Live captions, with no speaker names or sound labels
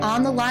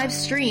on the live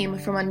stream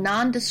from a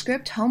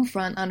nondescript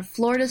homefront on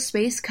Florida's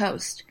Space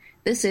Coast.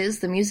 This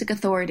is the Music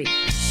Authority.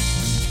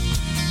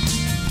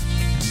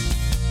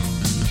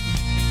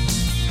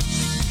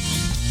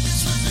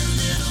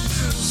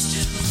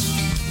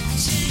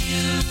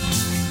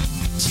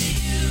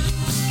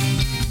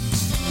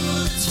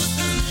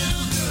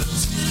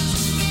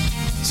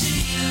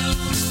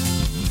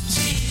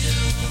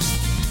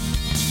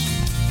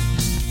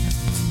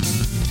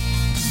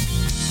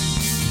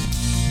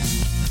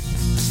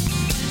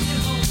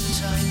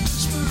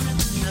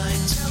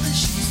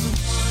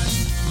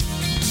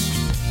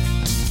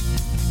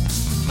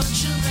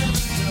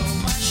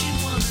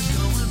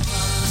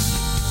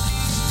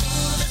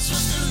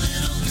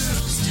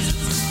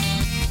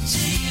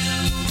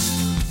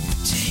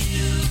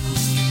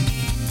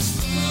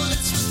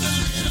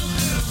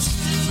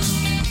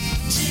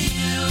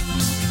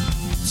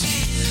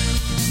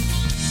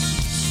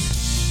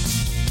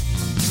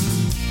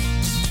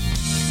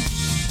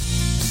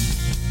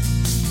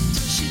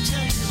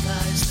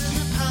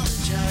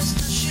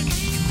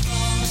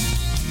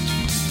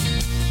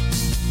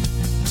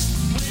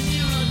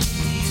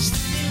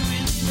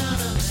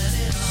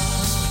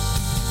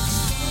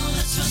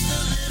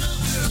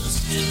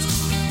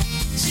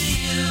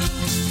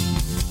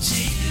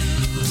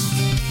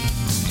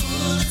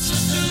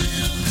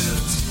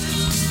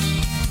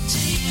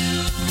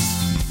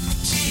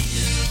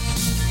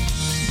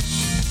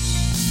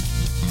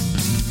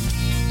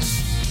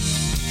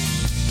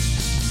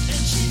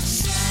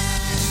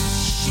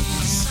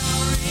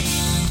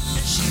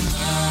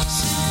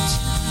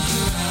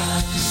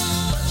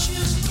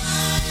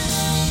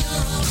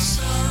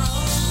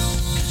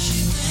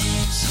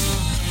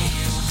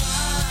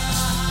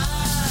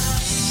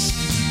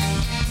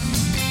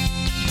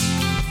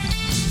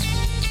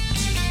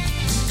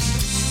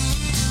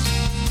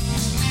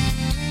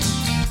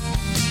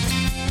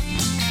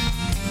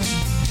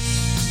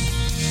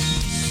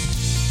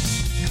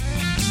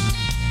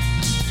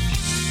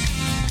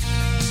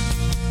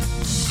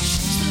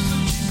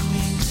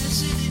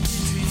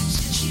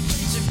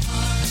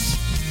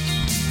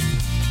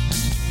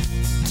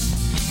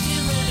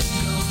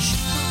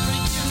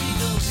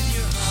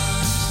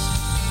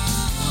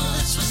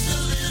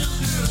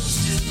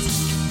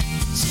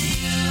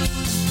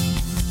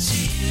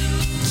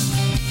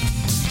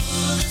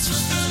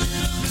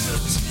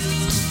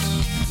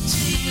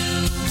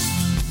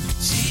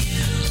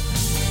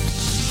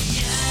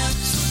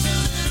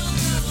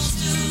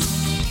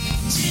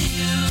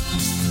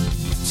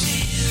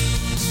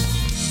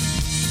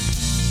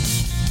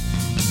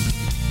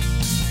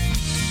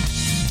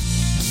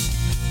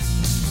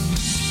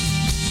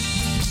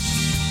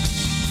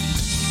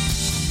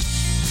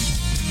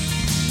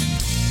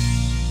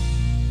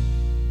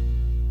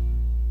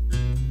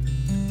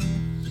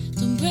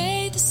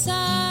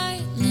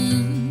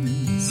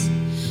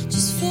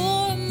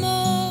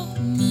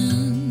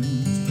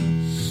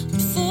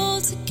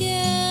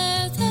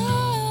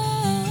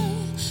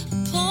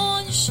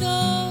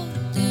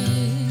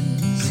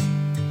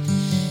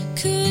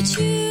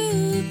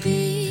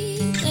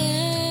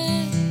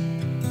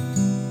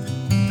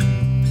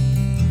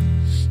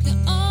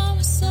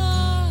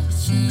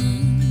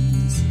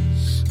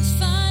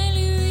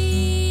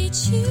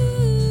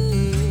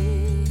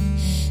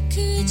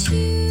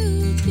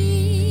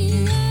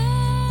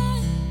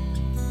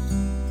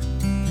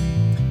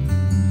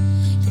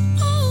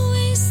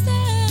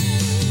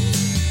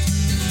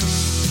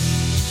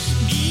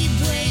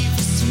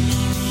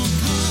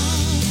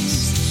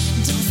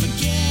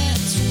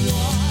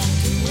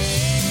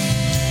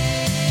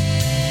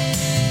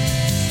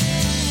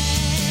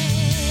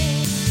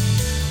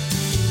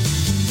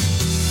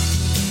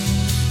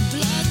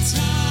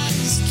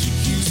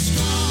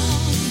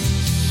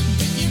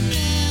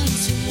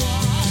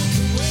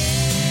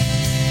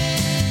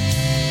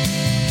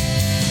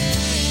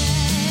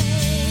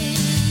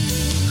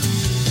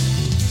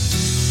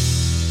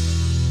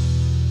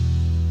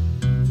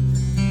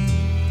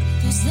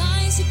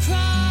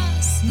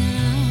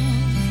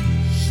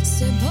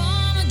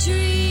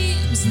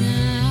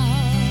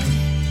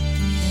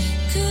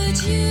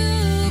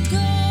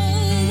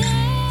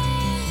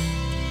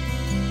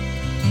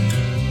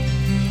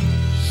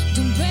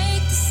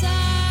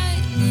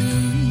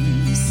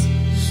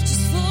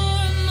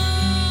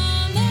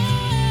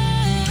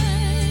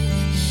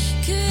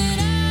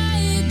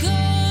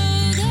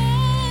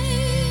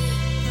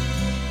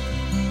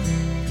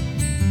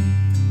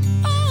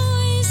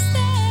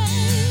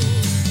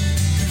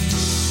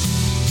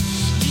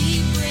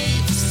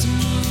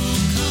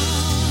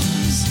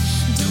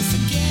 Don't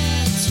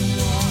forget to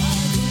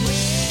walk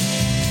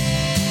away.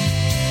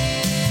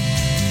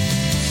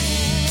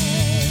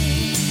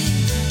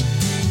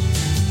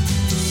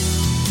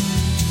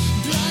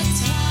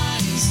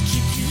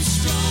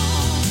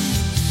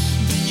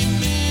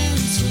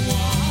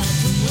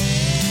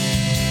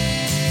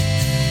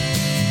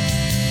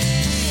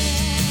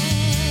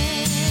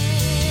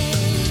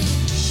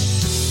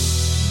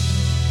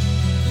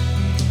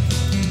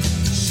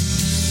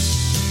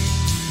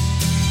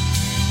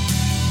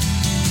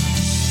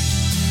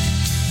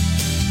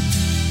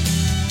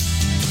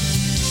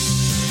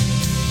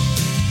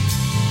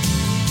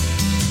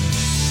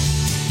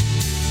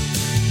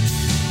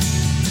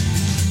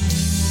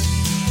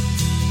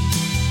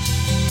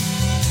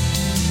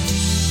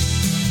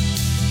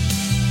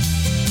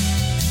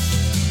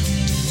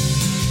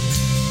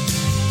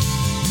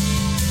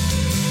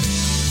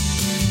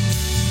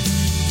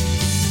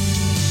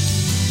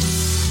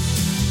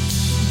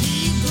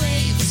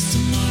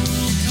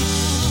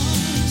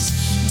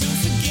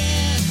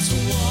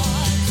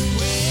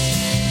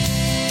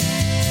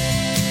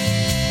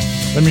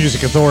 The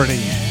Music Authority.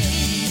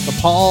 The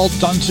Paul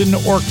Dunton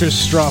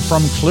Orchestra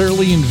from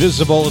Clearly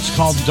Invisible. It's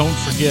called Don't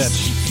Forget.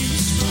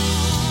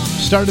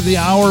 Started the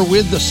hour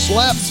with the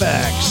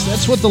Slapbacks.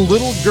 That's what the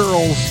little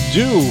girls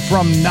do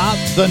from Not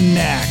the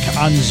Knack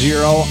on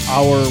 0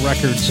 Hour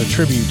Records, a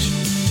tribute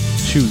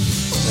to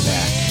the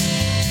Knack.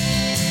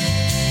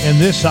 In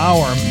this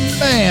hour,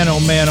 man, oh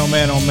man, oh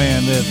man, oh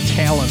man, the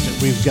talent that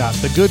we've got.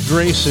 The Good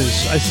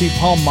Graces. I see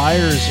Paul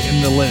Myers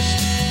in the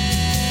list.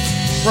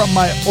 From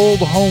my old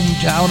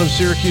hometown of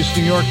Syracuse,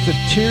 New York, the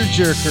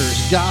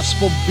Tearjerkers,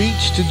 Gospel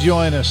Beach to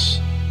join us.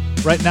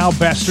 Right now,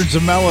 Bastards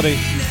of Melody.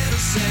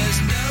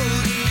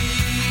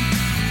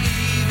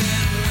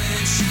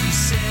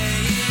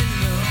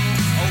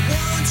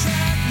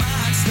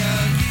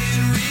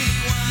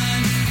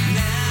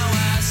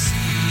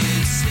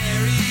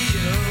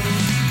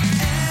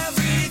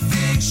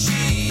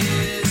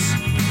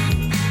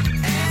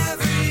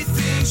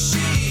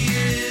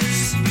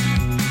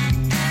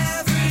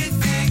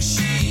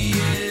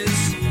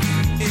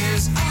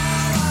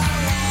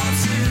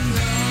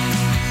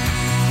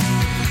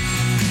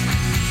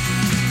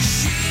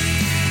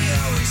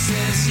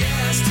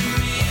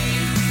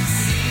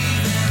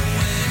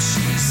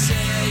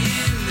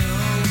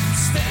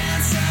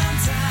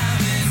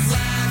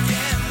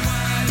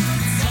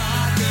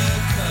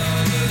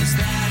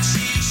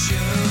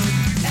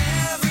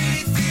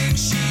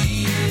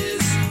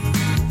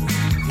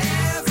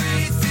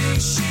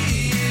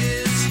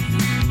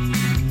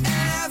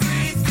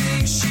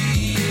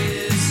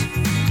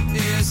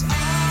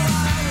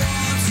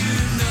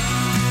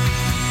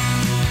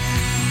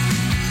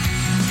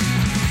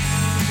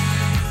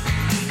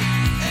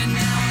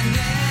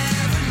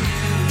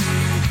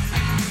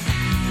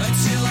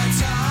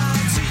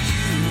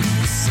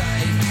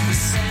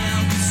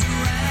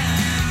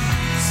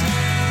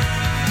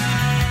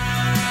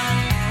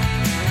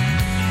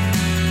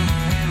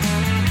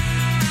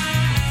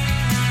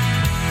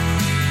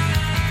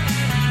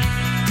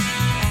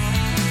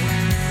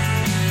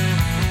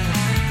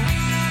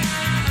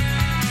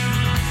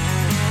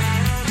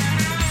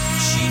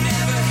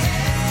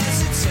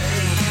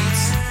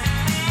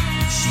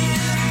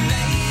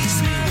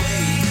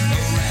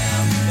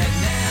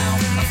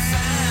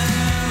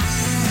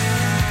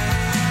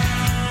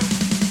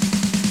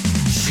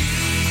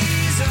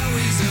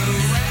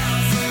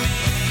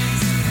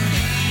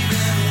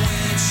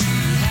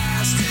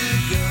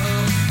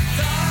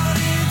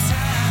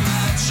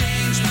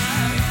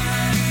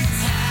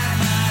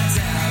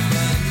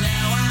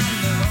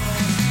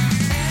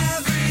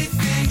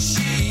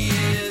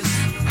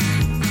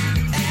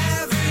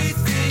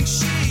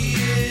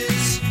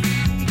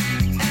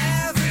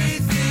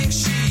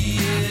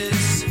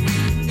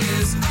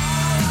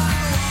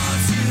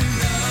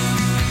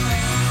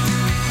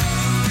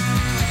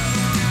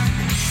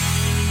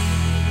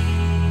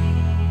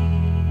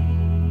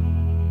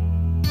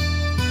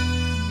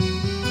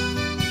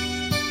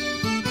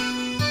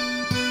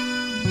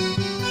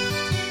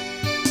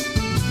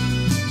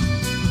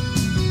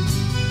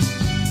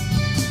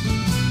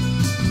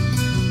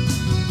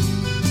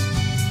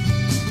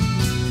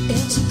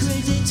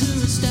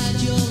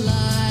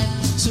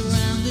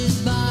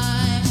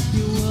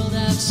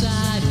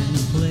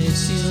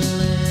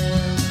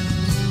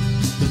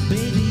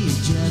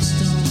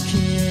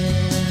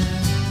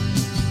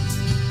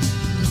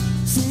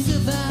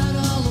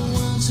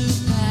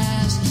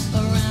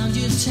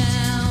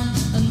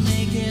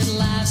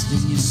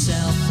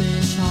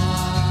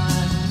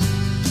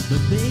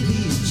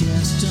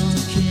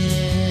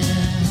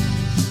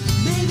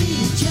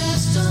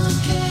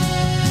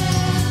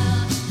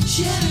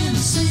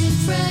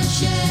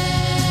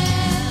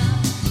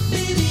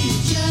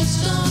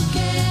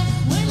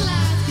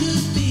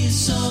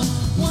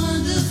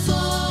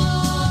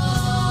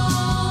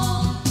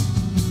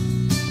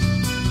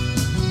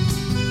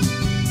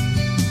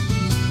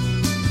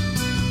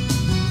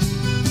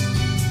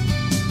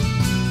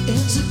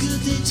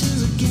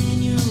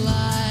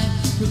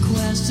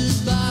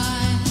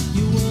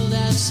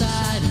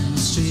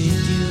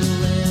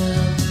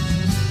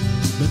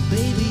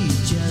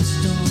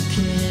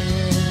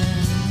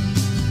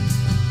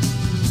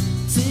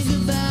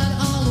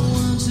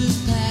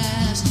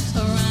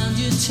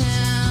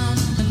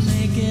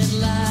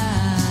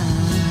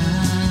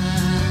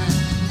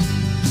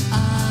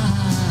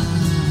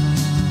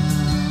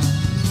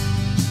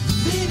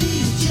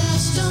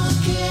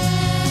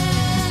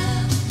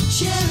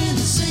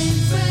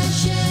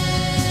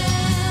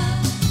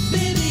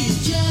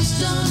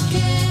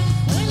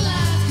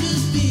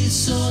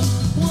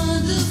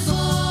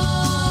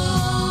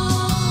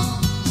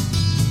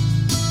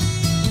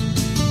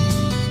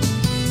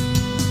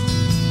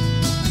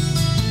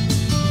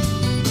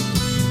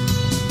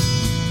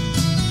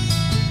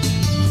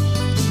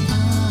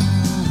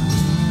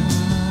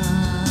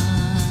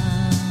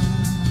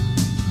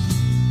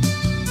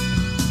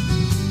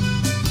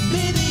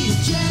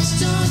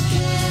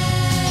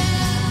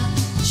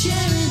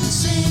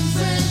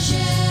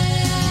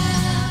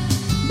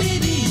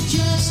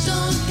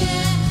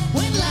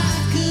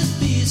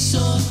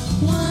 So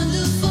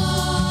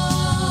wonderful.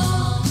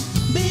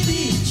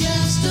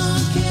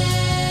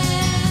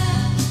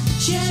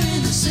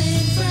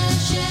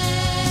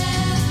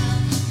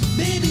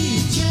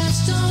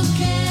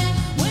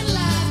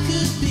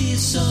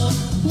 so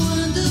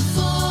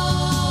wonderful.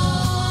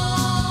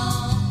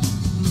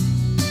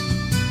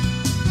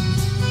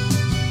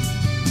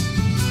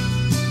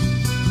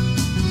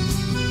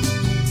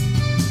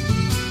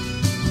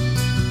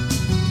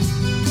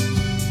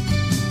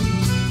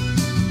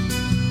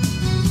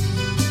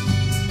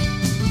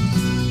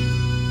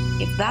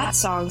 If that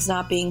song's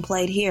not being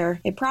played here,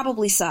 it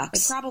probably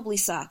sucks. It probably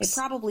sucks. It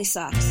probably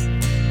sucks.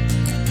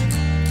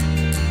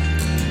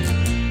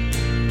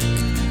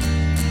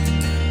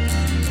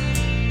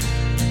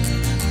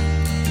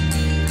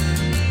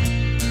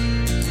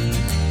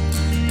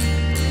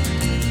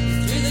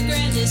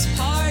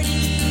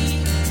 Party,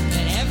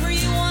 and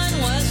everyone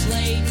was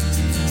late.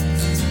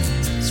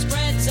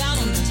 Spreads out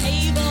on the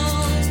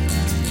table,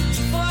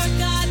 you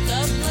forgot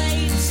the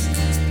plates.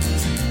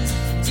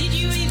 Did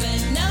you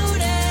even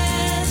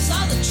notice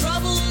all the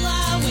trouble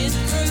I went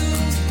through?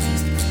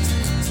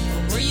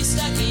 Or were you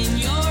stuck in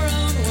your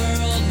own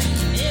world,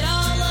 making it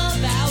all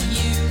about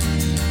you?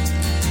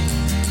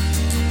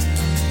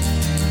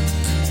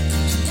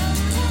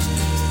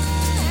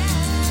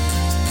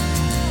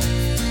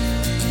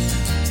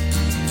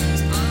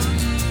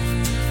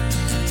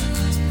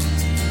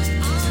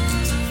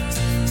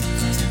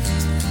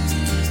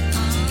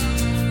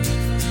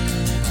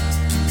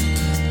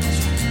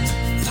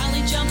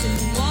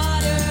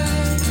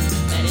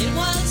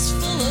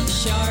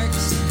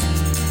 Sharks.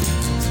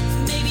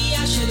 Maybe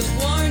I should have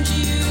warned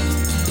you.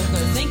 Don't go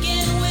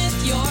thinking with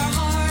your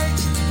heart.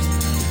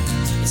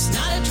 It's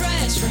not a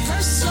dress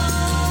rehearsal,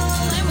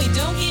 and we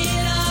don't get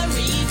a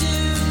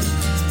redo.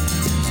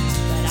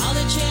 But all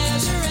the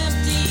chairs are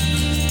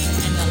empty,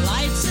 and the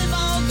lights have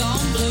all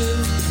gone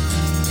blue.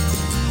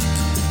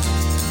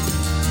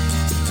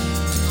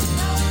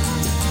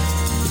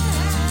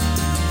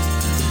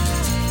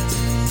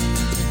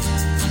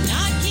 I'm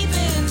not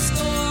keeping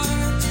score.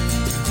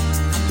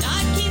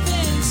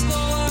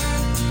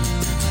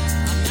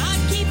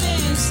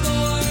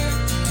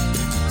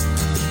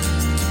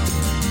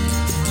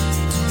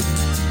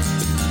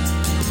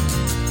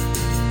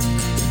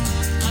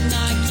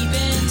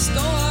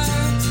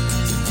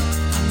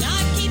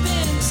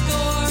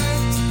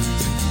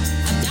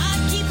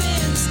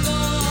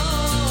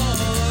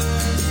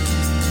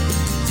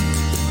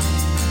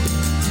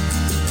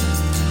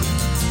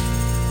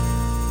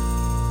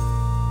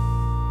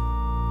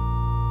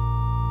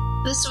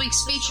 This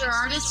week's feature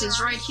artist is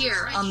right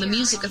here on the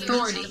Music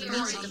Authority.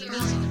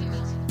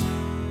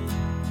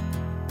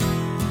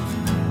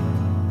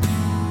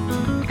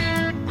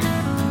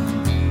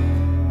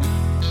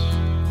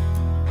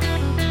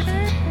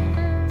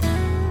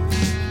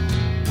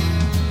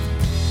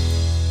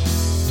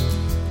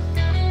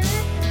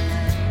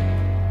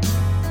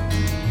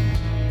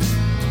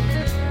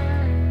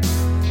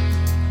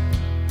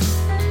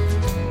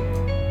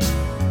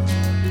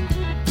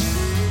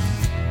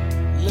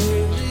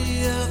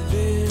 Lately I've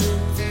been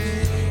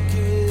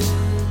thinking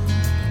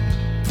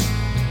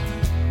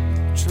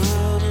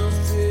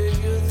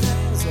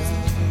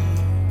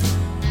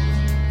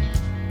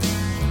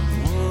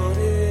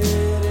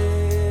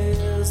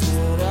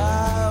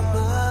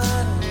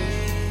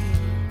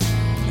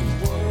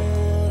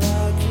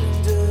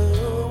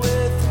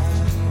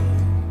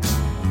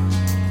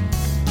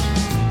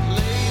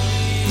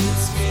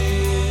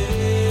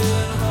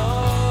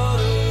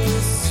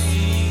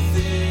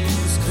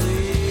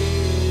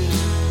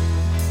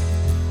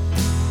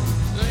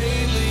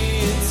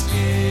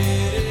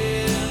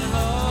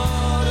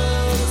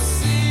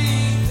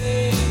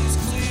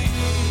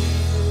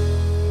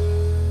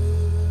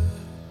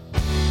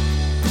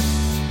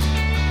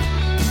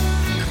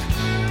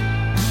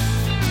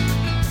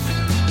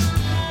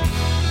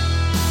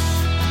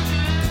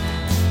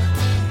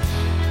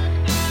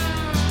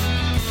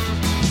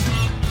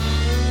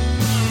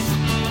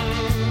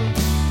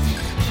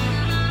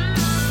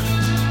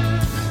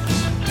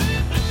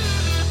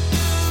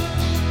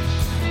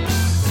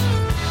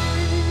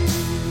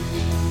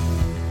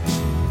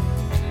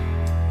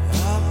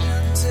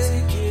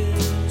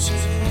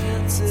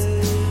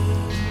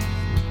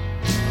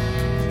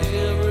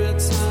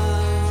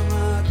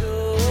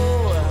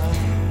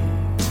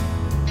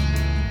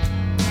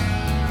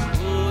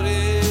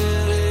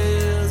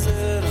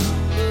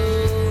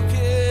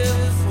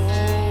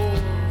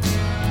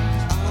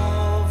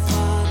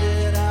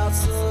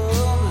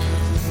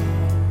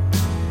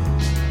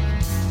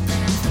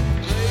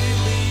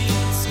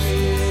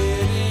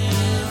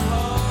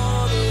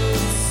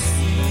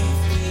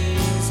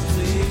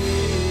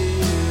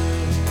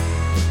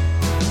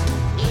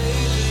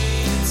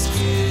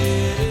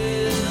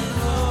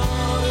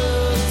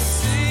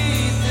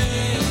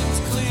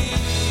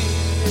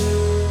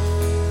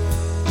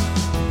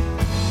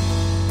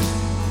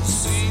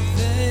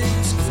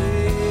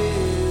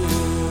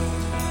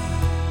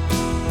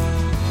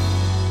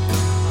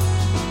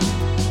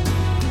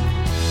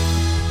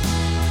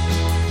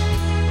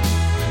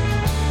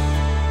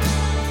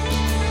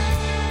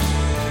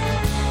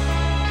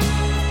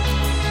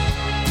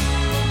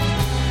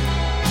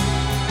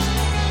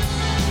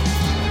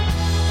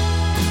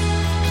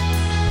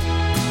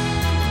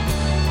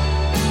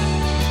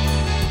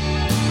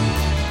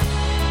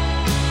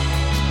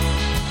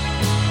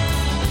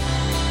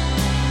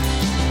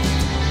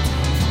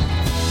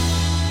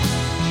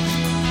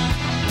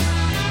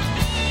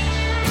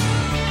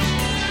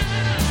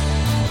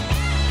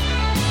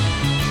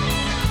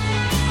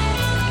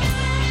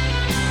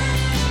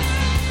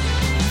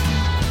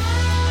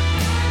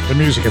The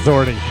Music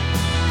Authority.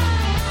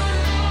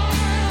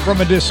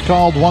 From a disc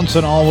called Once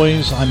and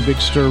Always on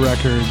Big Stir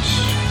Records,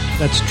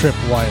 that's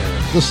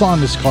Tripwire. The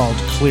song is called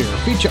Clear.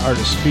 Feature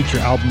artist, feature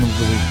album of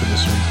the week for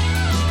this week.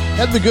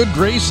 Had the Good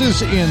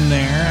Graces in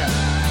there,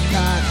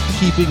 not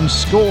keeping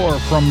score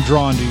from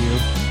Drawn to You.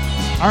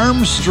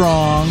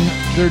 Armstrong,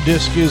 their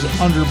disc is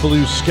Under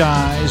Blue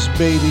Skies,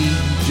 Baby,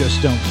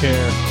 Just Don't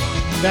Care.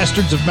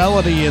 Bastards of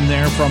Melody in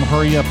there from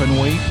Hurry Up and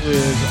Wait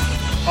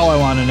with All I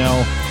Want to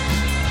Know.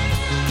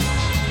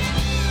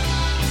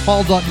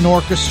 Paul Dunton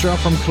Orchestra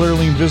from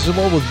Clearly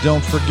Invisible with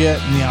Don't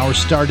Forget, and the hour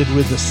started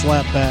with the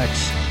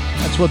Slapbacks.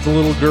 That's what the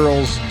little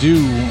girls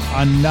do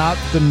on Not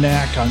the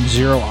Knack on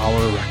 0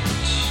 Hour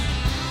Records.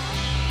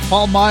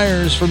 Paul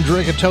Myers from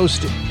Drink a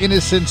Toast to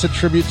Innocence, a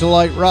tribute to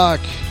light rock.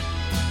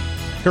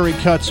 Curry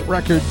Cuts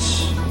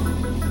Records.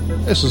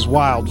 This is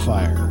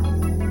Wildfire,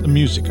 the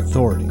Music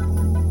Authority.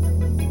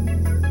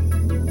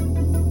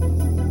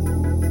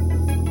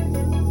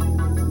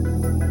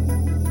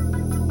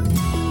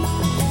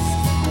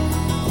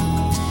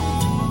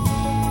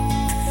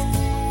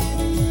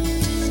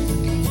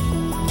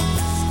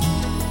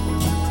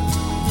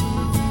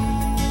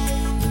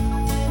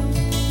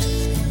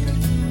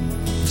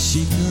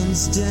 She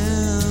comes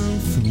down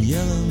from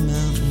Yellow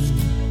Mountain.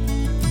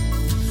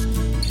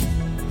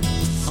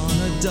 On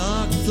a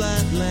dark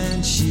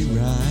flatland she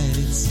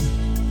rides.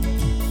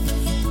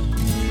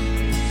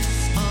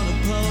 On a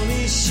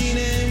pony she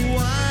named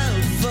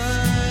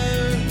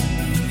Wildfire,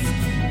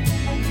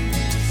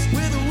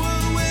 with a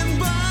whirlwind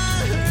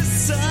by her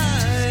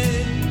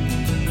side.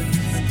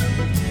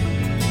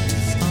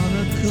 On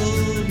a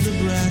cold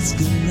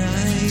Nebraska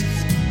night,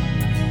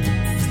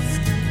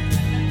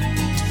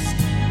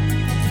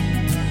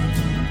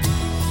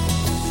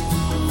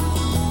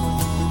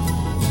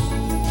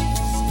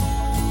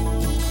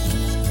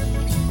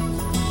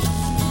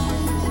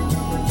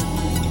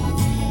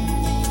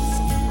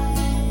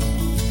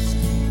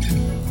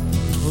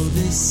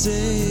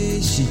 say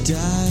she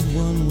died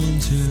one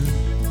winter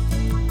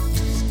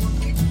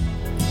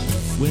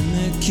when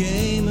there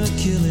came a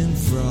killing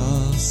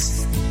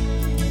frost,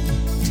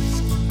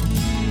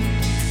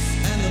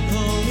 and the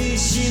pony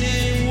she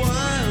named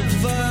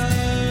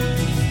Wildfire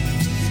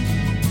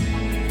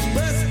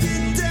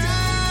busted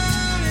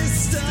down his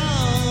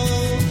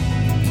stall.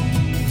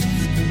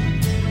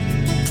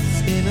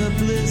 In a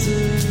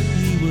blizzard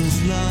he was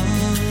lost.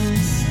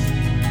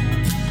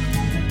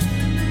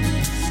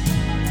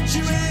 She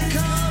ran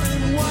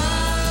calling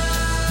wildfire.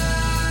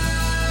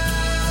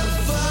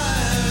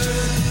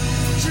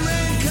 She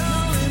ran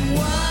calling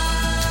wildfire.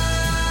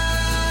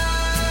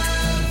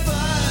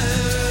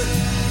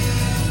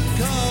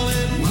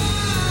 Calling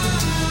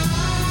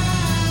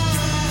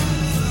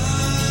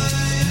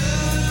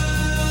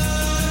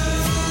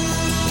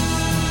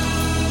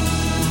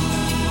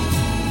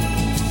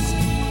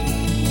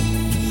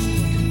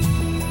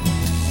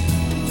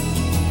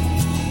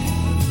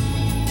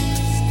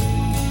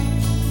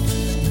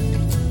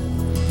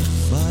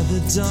the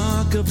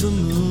dark of the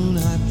moon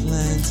I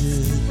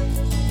planted,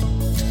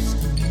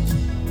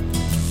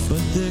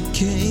 but there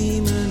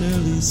came an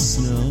early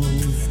snow.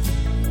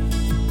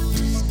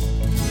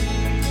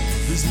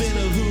 There's been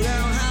a hoot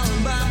owl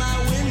howling by my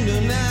window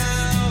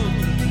now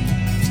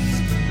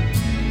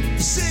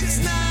for 6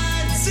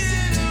 nights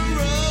in a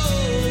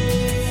row.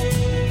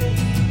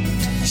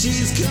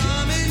 She's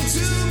coming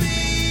to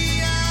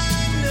me, I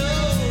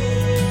know,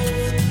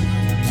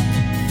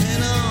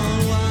 and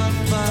on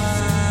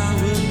Wildfire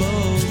we're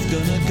both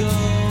gonna go.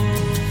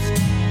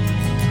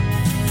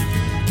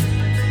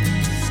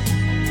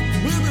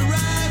 We'll be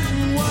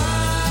riding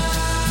wildfire,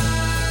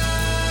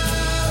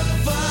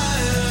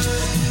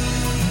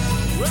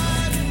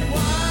 riding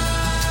wildfire,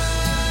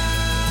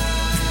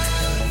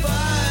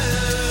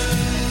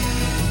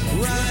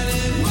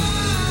 riding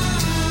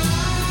wildfire.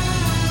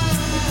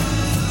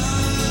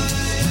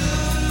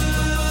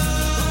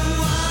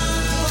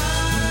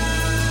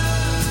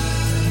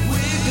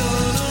 We're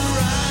gonna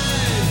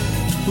ride,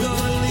 we're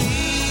gonna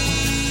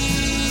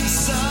leave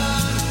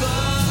sun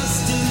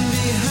busting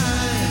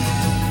behind.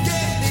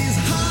 Get these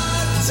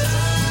hard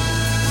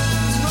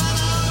times, run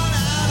on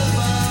out of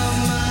our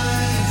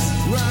minds.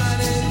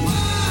 Riding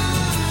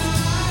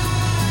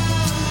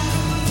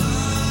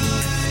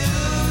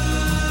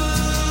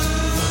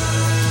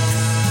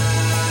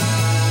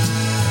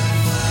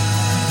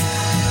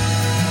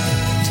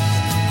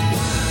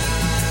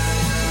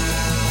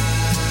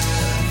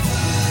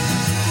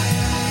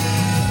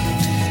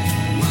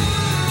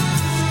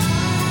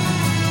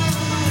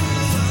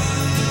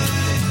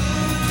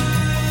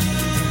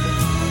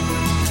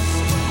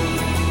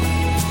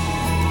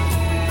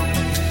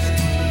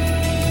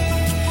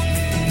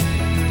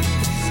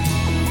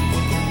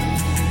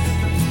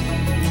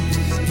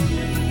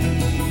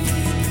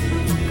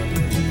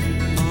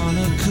on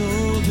a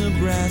cold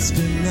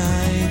Nebraska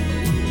night.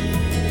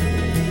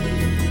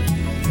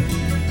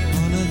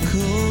 On a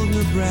cold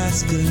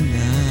Nebraska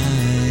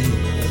night.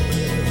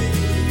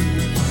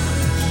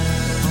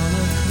 On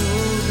a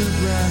cold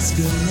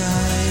Nebraska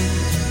night.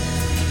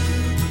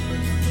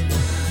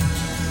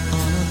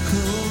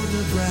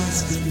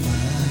 us goodbye.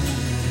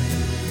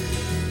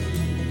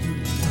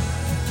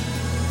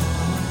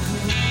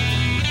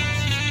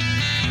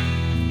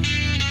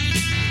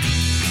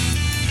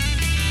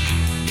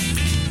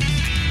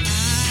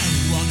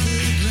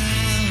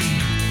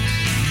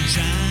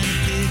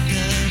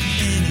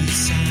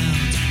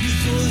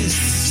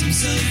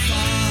 So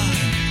far,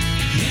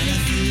 yet I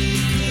feel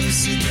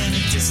closer than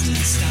a distant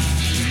star.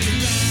 Look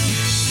around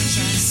and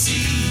try to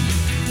see,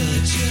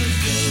 but your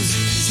ghost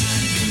is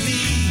hiding from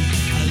me.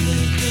 I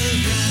look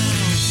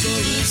around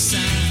for a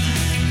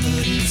sign,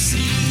 but it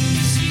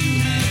seems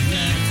you have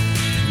left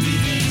me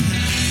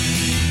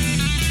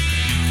behind.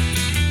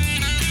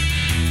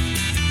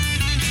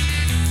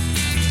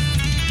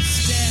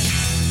 Step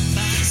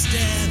by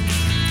step,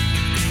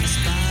 a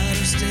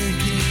spiral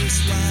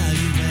staircase while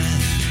you went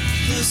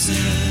closer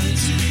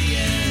to the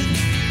end.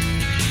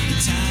 The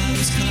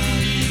tower's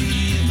calling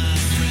you, my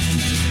friend.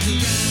 I look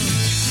around,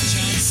 I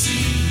try to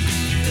see,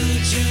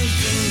 but your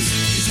ghost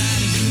is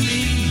hiding from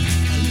me.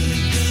 I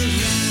look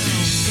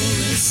around for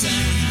a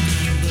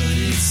sign, but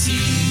it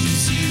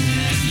seems you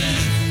have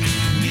left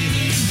me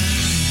behind.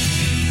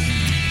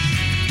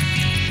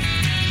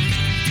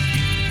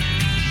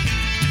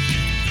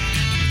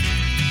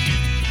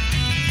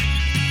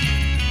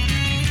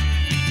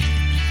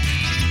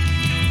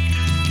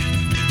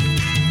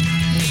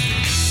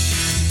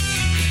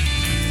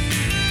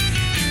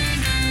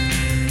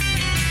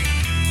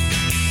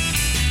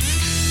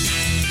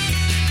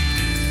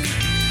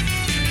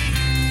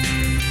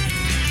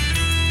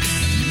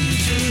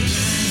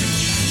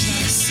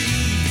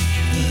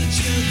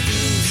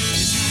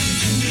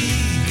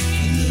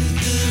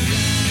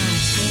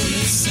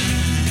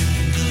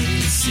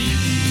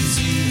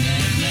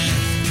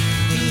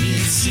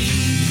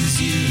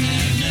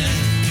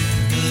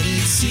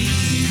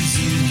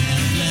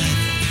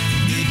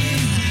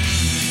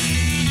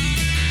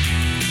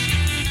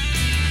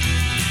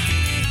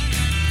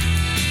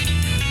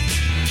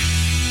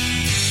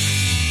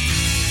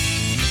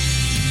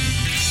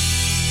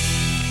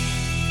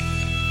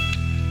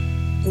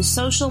 The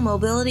social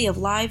mobility of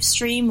live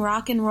stream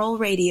rock and roll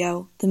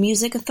radio, the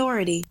Music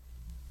Authority.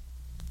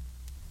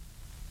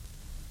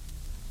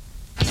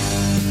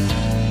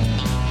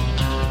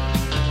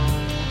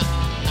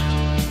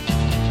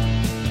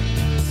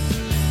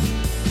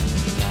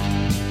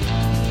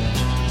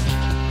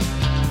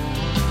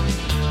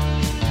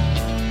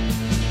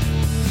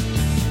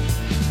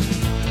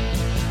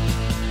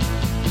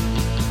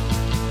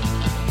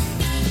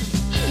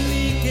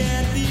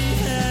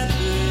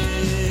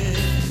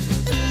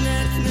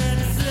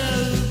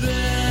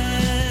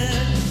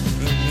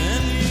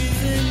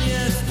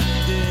 Yesterday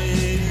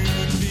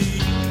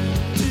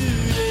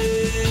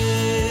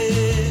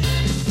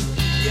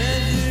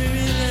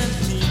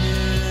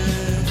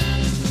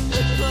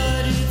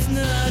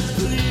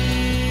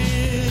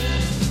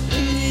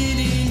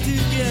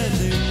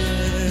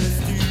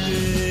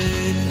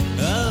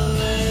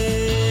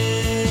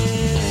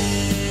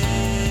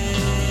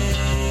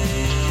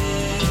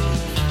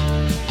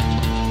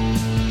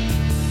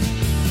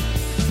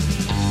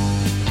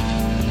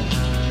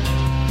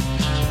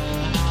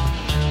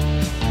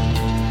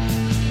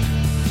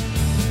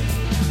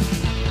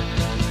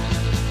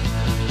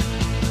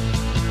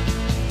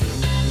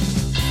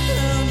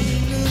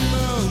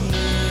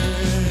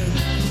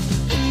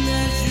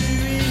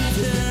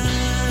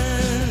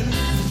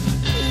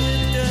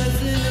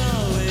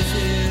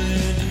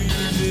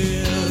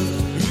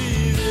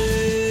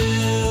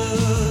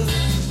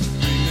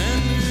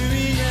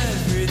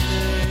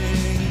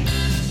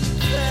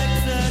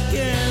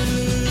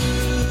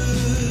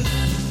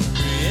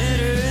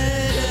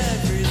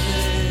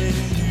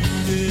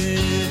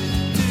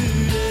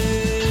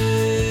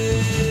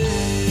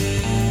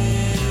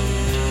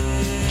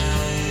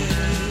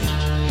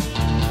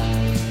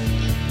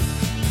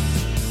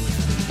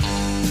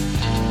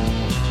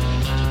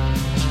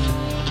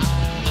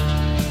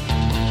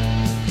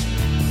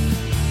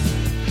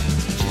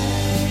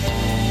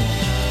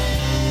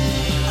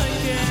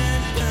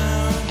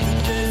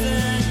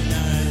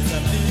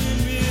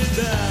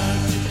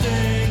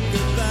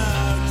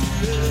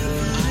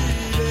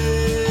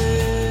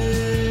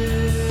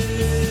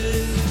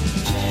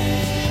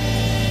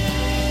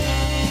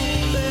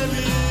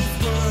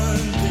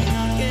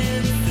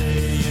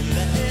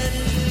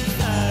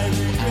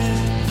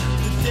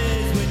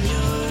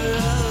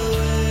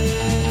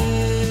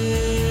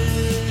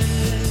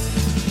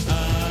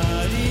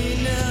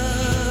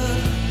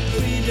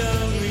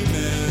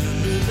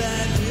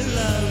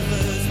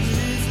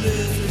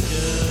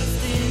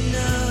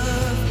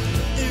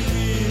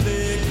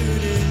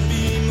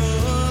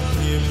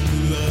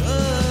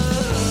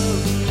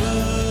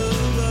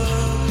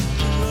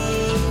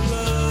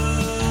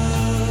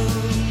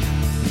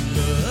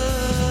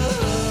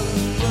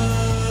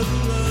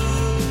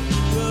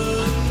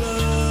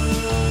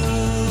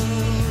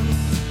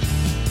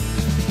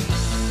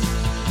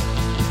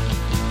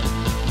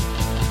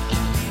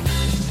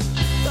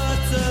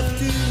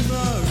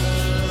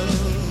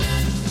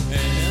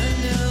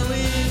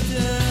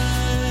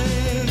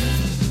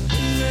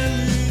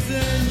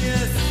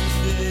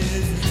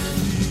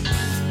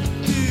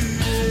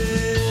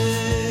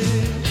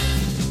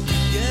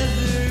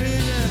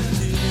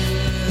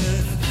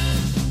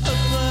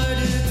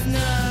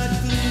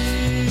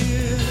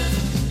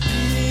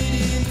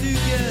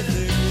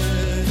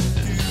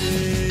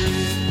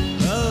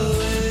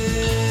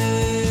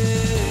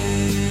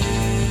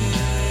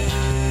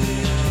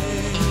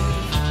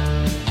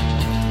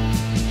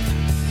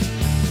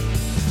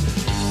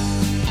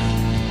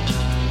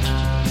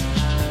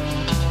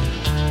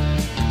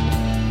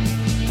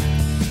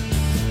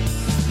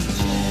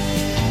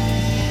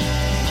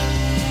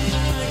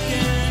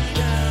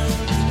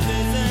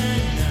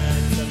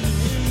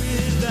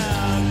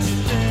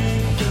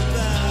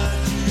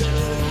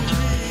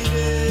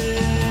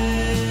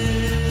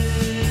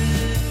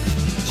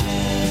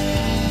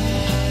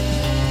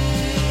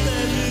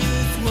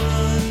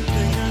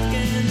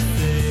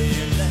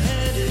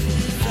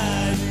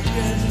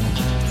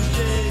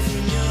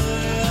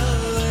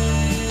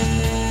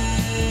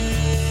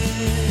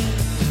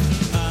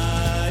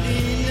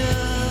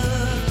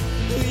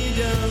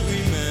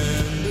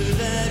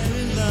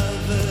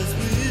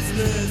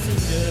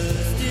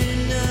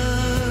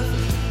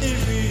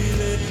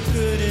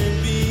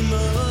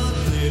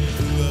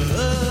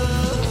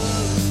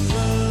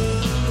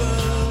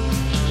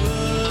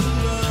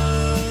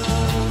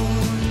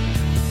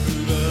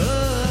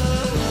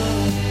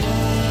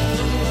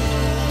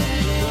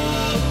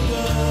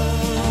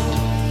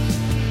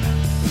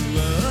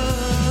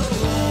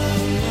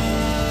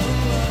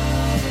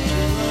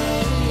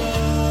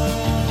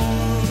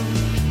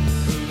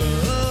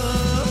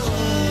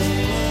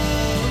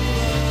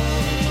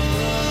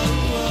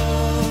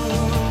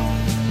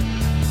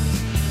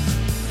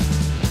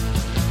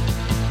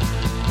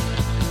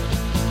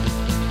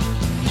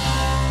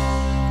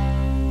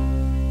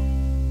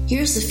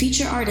here's the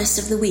feature artist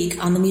of the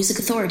week on the Music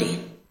Authority.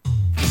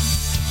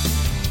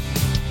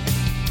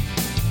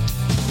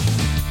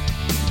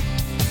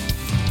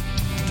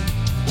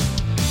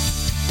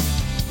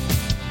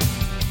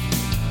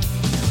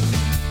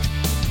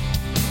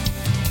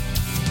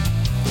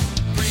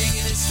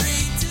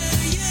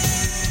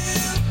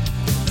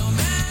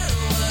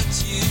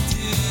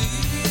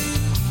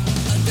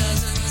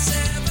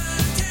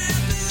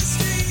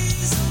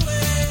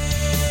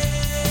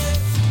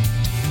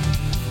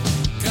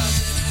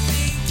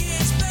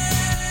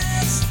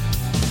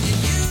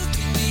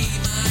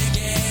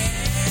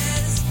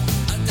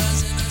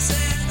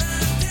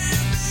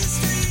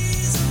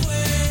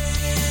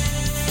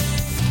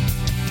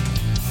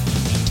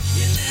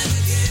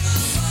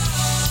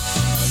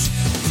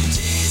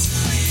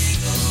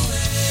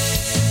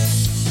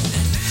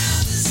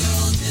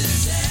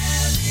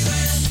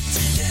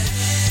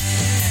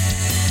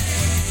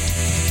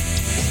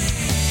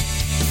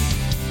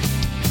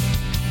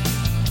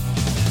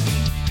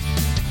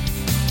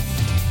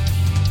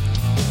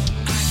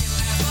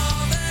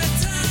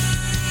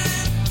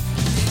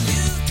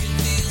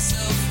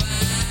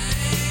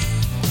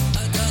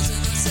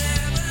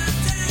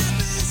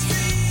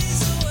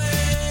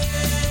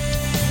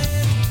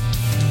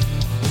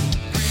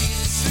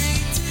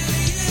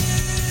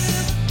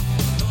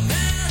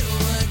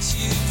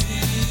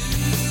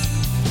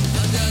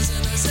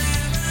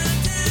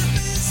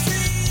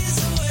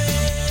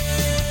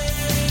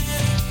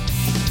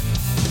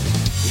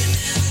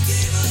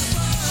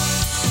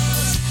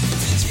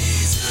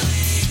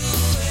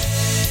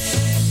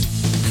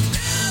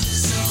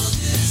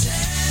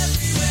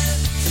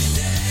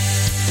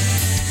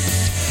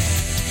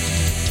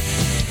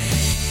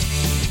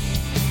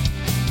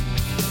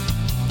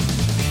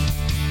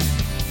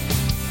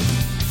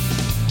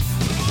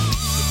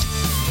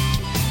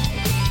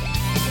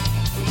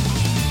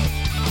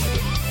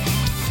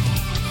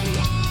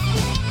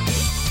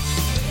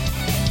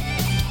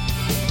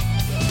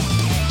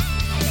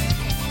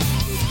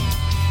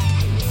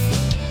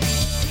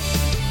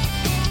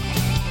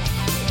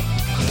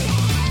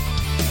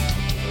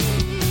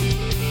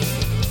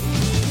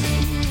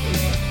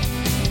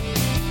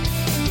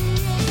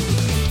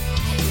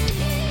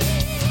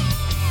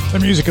 The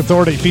Music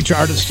Authority feature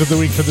artist of the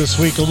week for this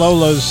week,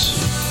 Lola's.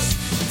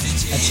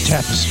 That's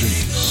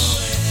Tapestries.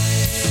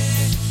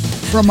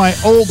 From my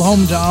old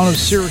hometown of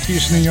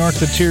Syracuse, New York,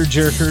 the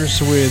Tearjerkers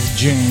with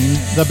Jane.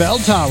 The Bell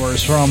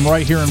Towers from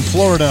right here in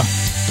Florida.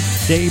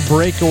 Day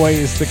Breakaway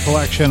is the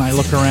collection. I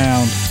look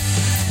around.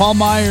 Paul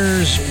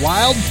Myers,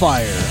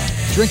 Wildfire.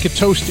 Drink a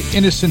Toast to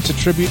Innocence, a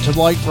tribute to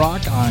light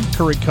rock on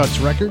Curry Cuts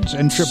Records.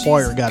 And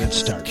Tripwire got it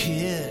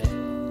started.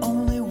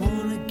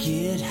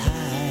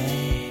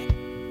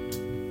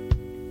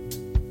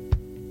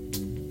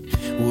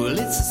 Well,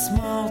 it's a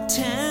small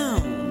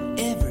town,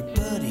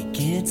 everybody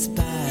gets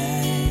by.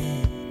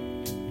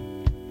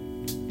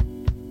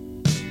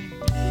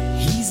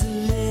 He's a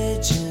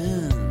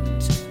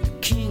legend, the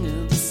king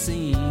of the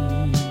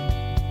scene.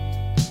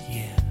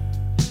 Yeah.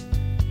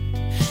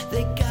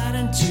 They got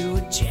into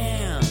a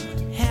jam,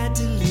 had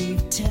to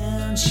leave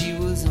town, she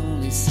was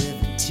only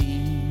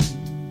 17.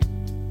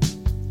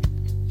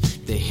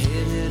 They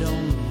headed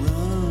on the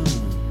run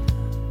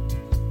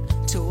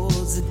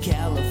towards the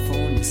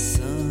California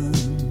sun.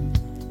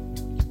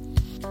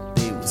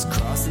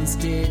 Crossing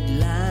state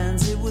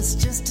lines, it was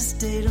just a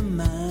state of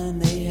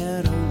mind, they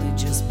had only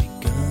just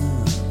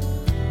begun.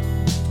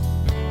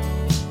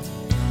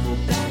 Well,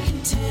 back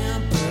in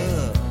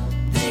Tampa,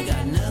 they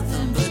got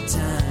nothing but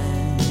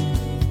time.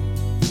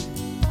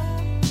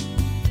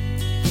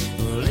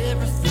 Well,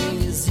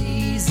 everything is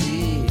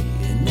easy,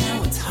 and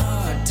now it's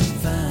hard to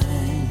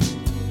find.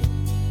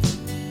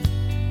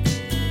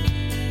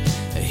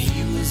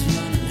 He was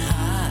running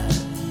high,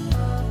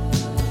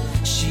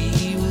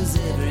 she was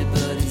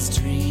everybody's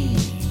dream.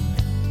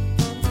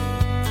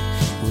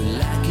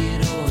 Like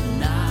it or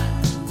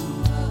not,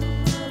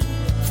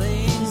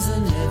 things are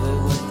never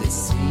what they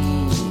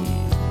seem.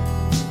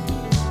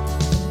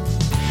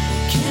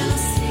 Can I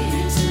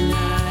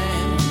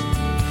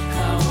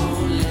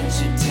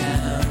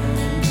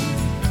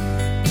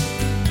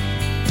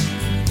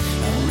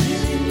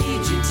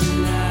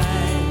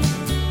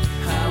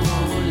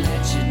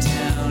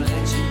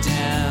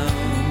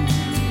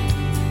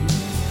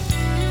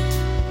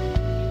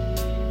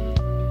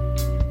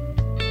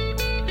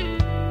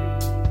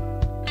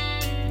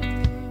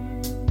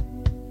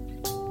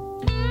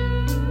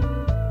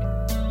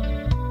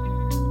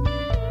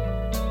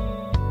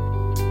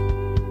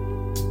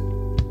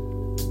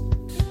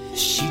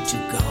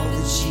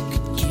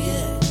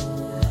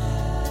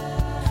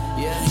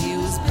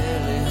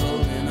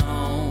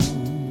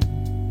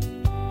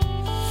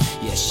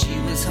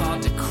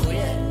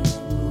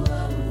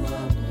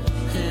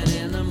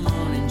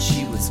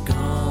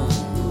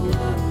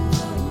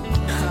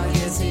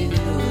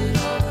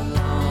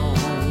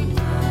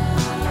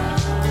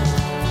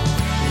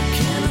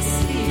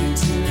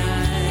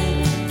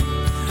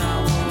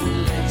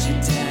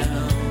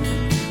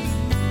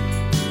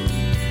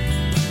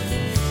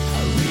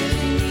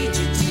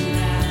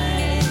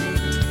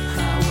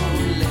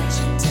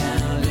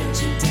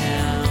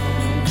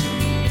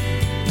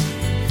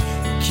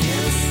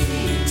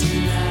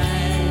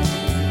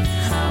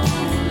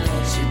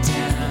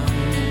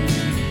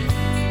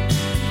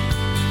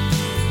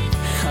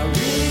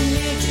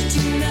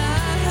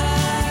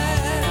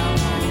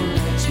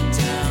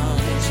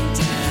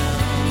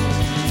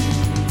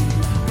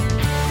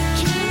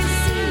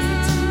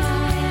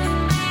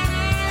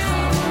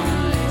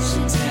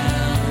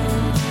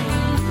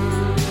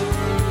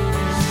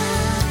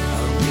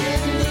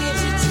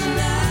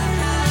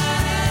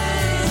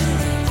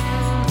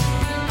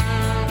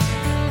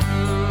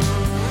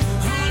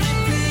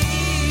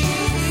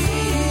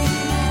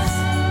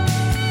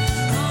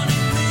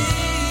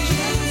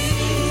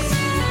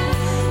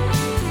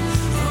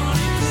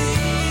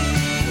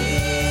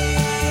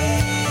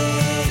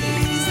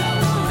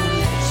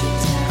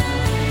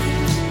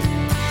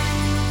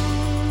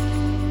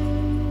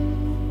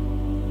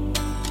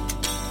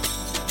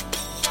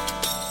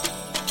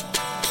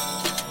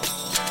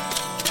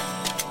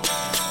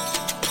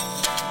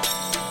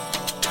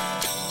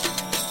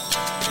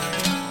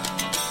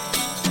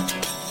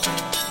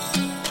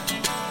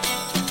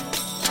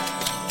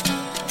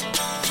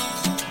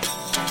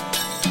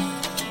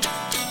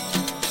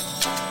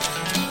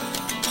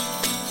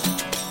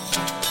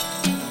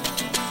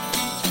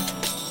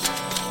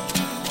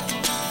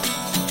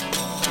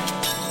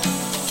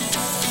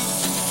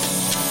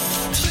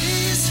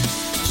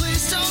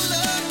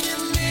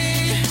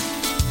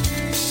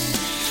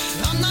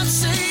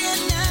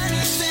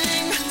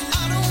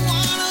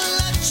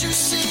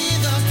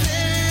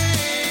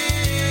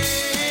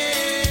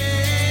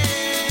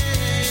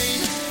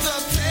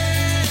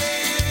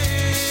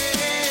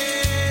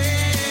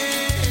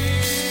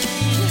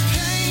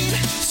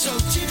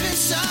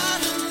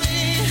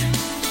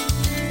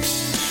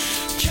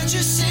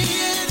Can't you see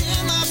it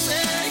in my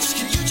face?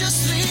 Can you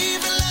just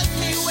leave and let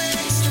me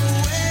waste away?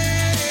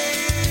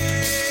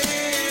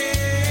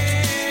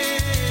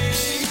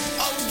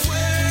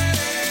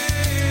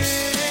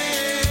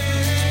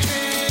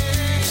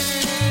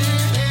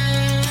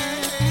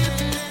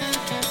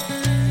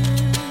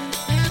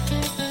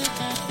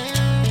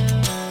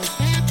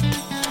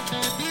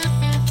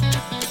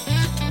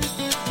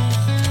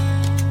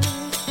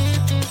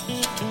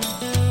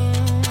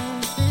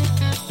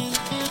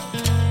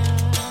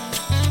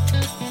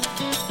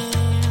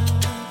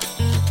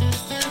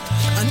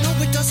 I know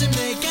it doesn't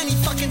make any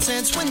fucking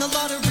sense. Win the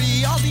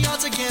lottery, all the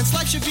odds against.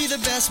 Life should be the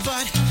best,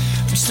 but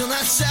I'm still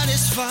not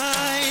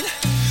satisfied.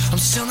 I'm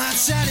still not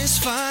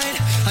satisfied.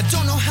 I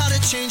don't know how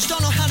to change,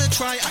 don't know how to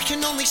try. I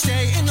can only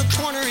stay in the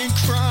corner and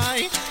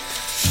cry.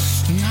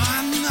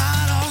 I'm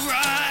not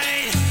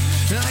alright.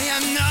 I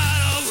am not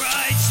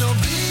alright. So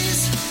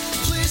please,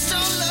 please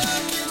don't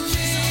look at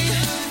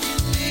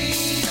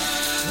me.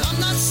 I'm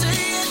not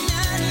saying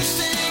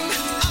anything.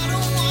 I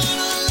don't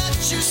wanna let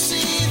you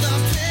see the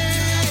pain.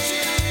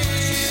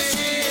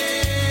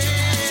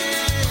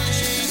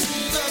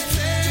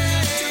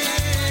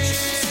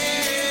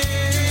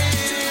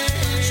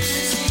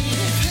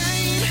 The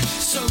pain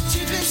so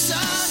deep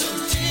inside of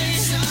me.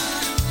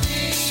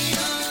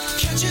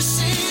 Can't you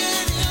see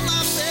it in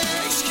my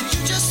face? Can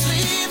you just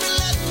leave and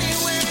let me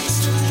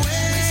waste away?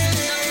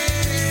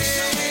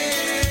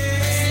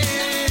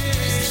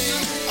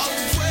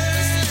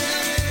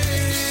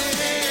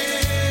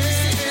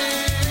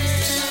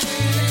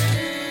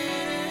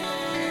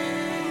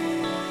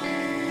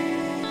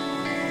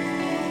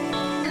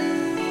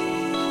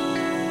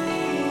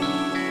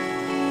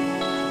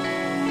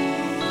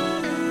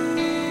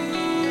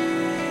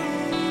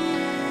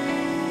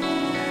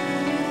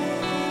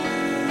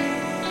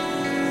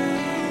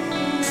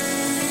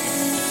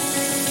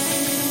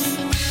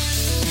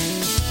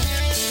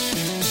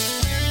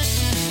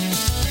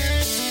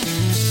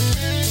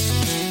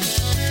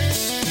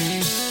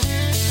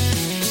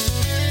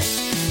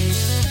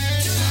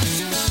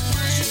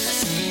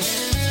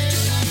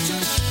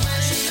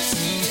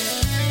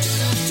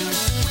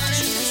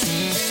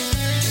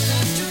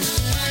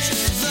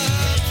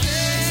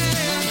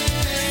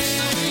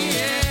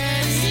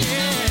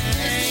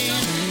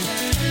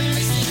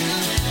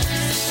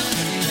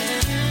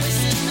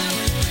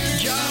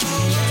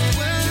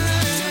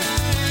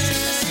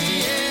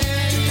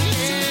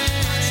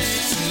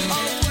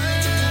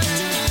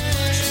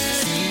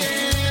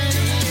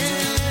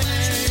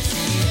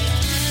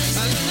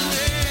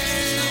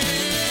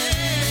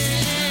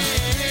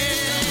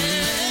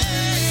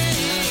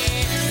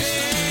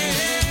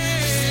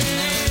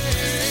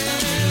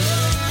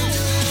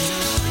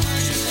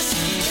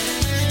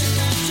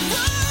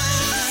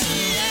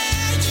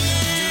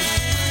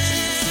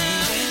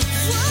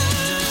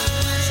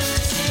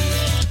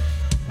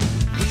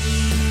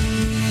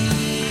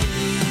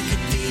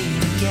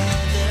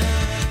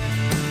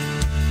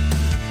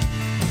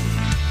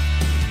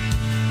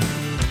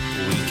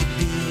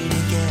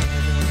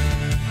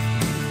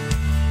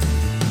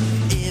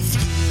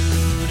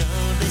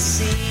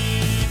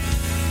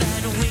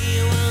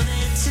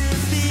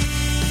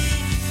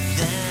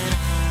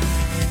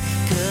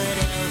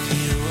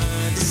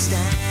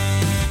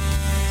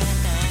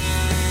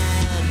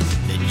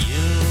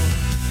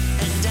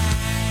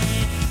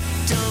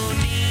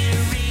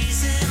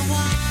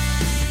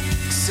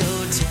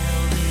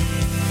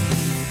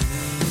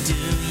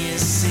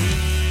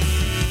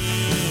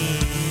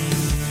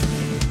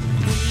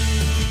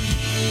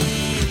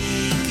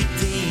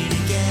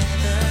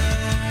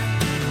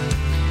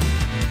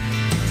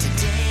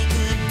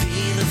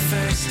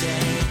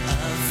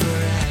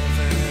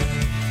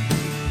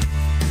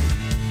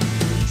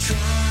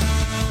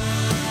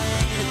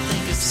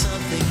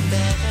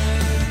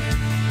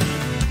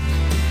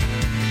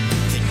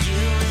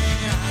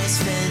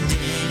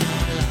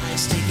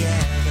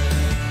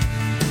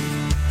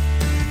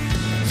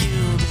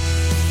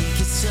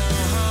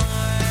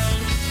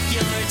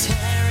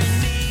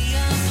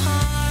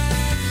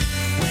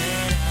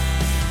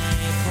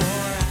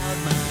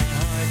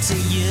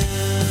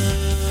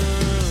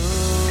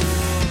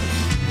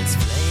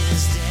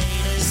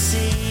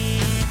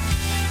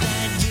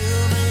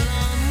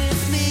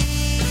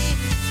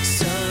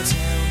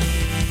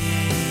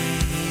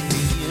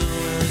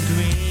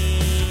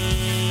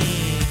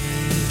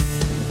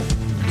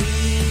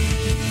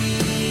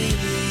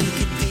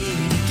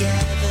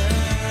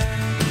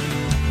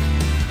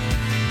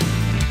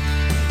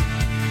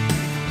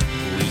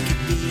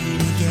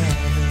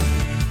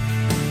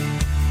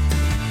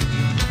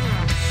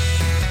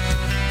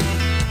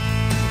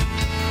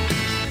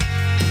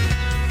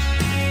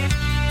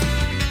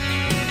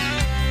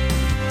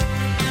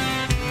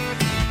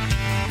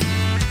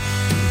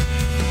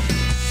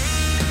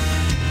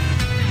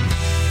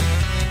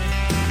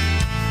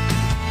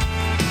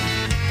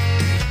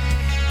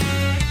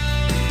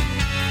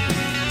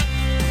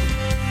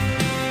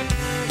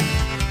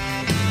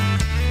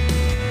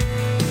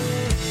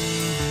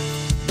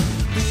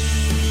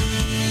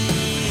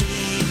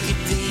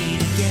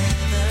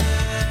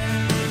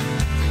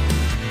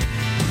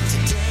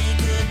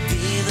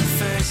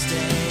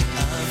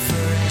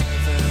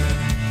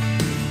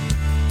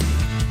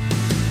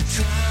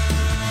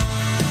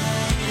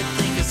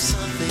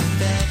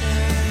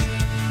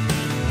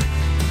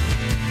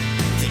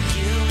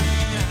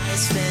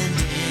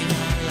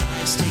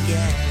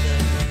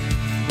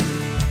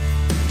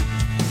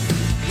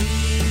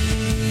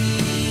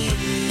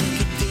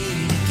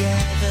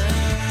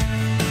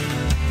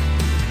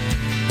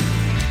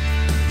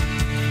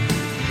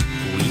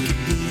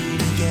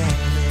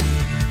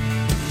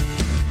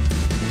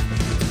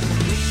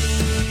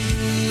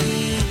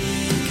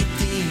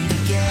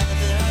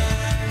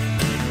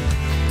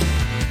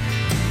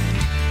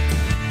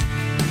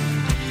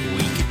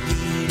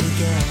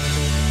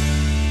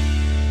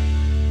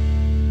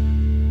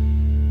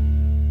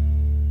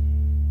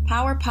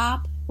 power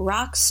pop,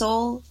 rock,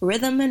 soul,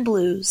 rhythm, and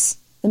blues.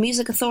 The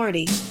Music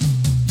Authority.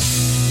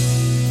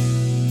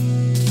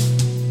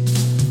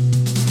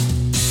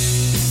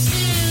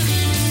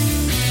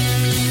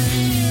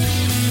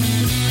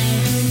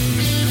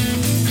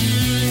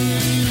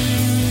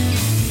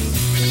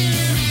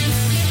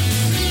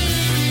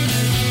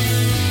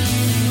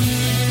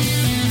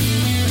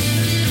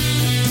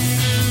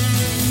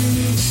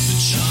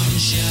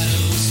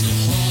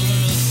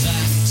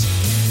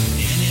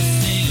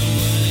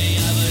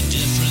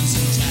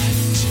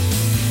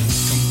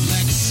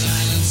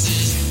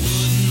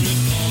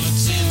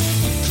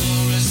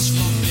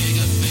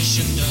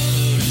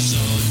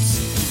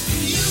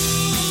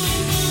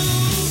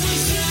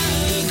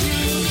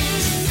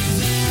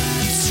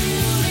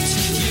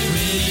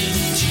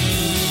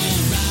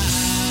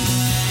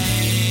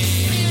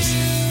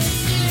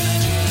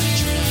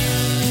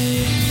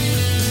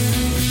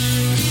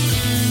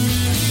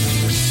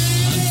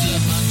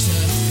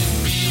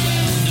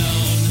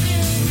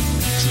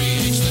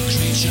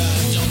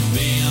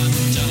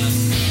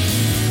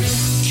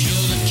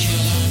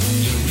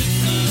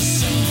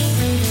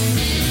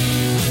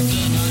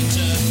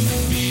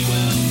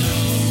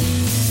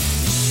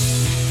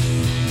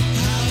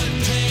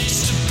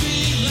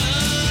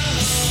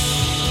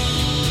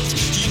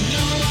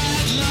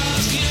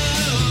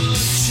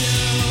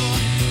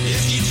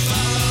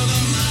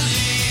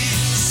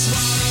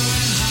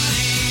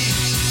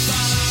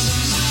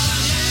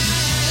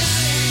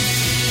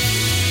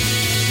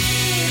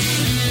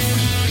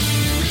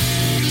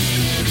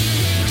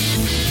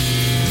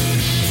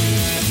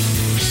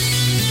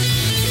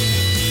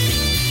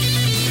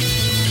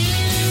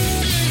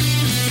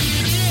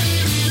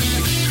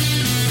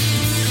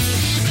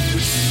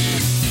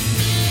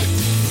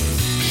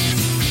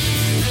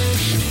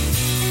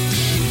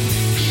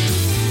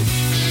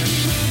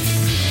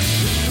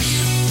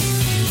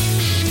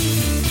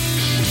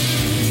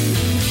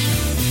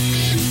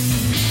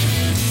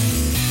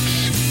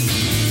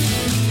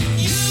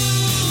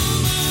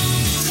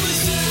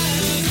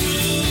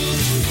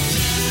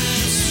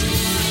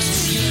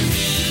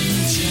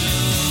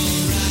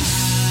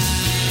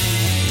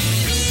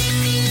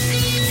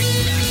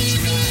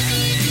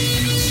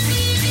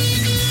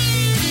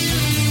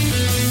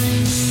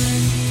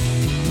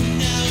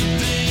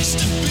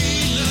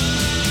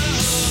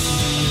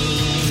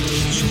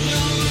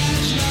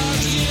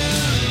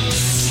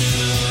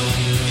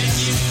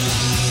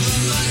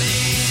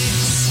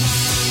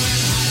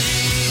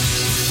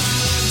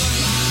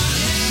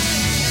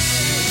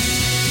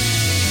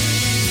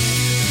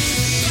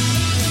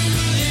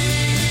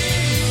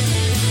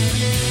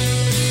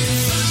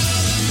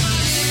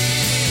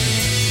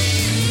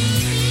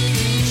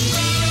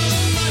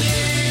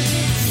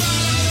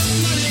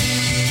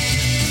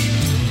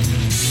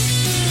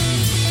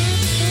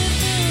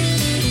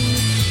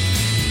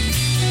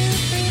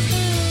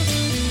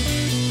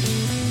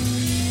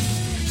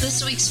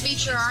 This week's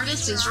feature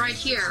artist is right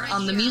here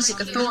on The Music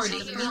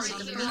Authority.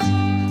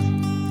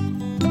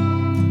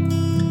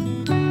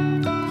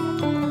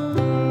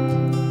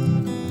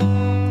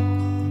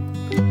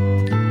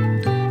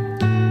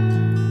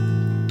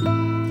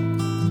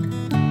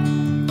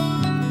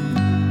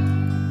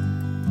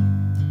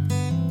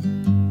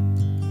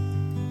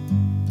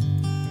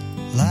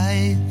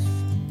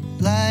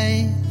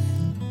 Life,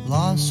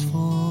 lost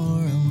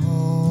for a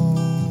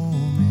moment,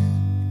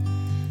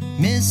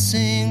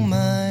 missing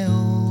my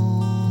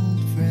old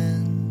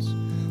friends,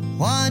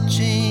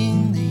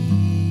 watching the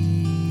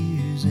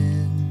years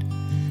end,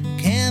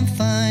 can't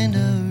find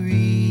a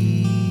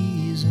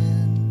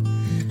reason,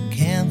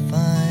 can't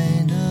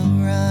find a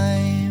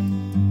rhyme.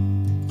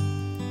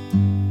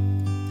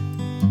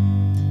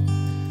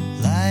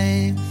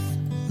 Life,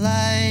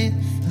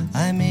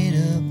 I made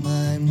up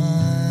my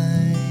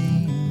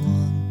mind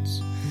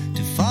once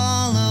to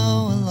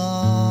follow a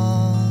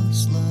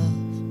lost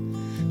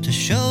love, to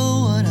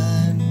show what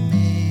I'm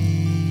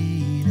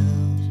made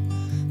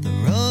of. The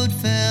road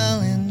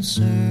fell in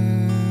circles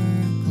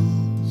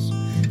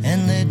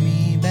and led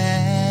me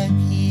back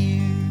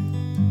here.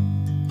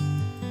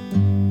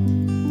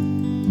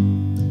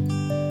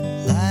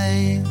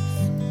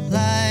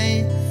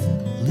 Life,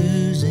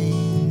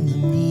 losing the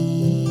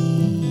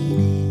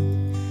meaning.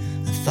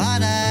 I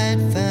thought I'd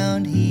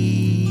found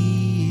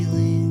healing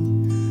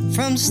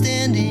from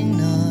standing,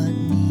 not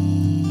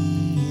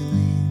kneeling,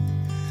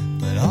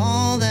 but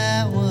all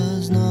that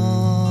was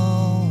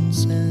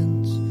nonsense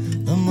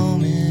the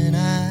moment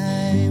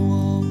I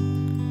woke.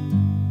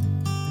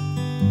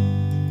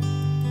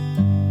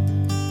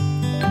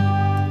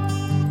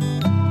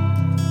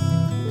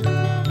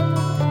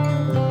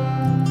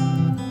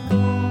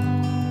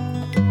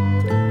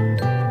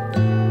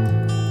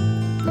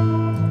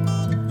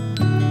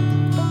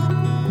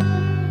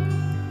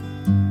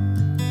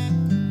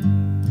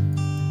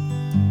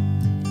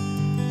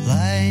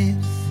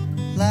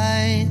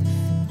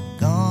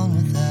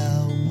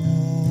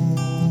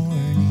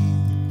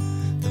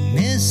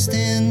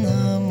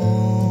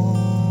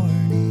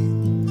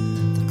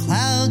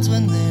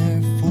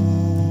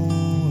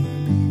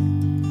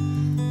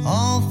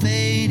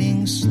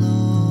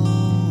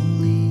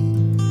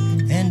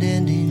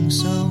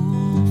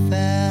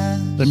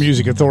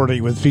 Music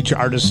Authority with feature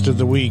artist of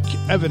the week,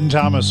 Evan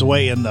Thomas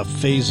Way and the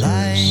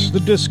Phasers. The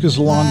disc is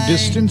Long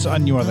Distance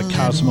on You Are the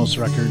Cosmos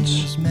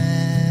Records.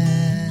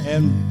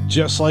 And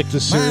just like the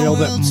cereal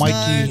that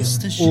Mikey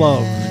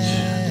loved,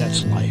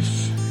 that's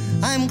life.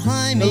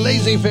 The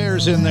Lazy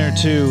Fair's in there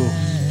too.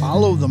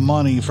 Follow the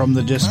Money from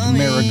the disc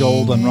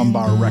Marigold on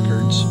Rumbar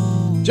Records.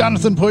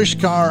 Jonathan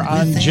Pushkar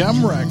on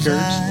Gem Records.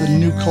 The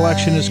new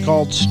collection is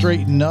called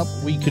Straighten Up,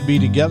 We Could Be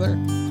Together.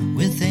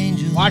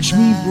 Watch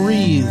Me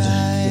Breathe.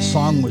 The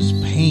song was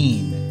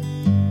Pain.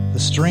 The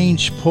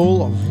Strange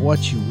Pull of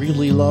What You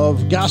Really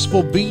Love.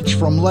 Gospel Beach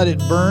from Let It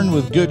Burn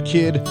with Good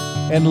Kid.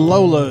 And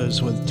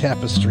Lola's with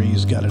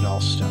Tapestries got it all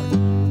started.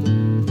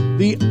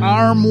 The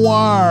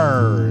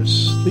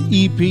Armoires.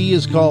 The EP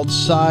is called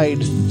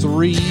Side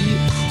 3.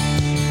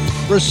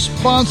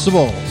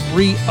 Responsible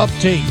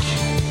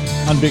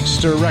Re-Uptake on Big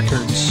Stir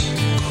Records.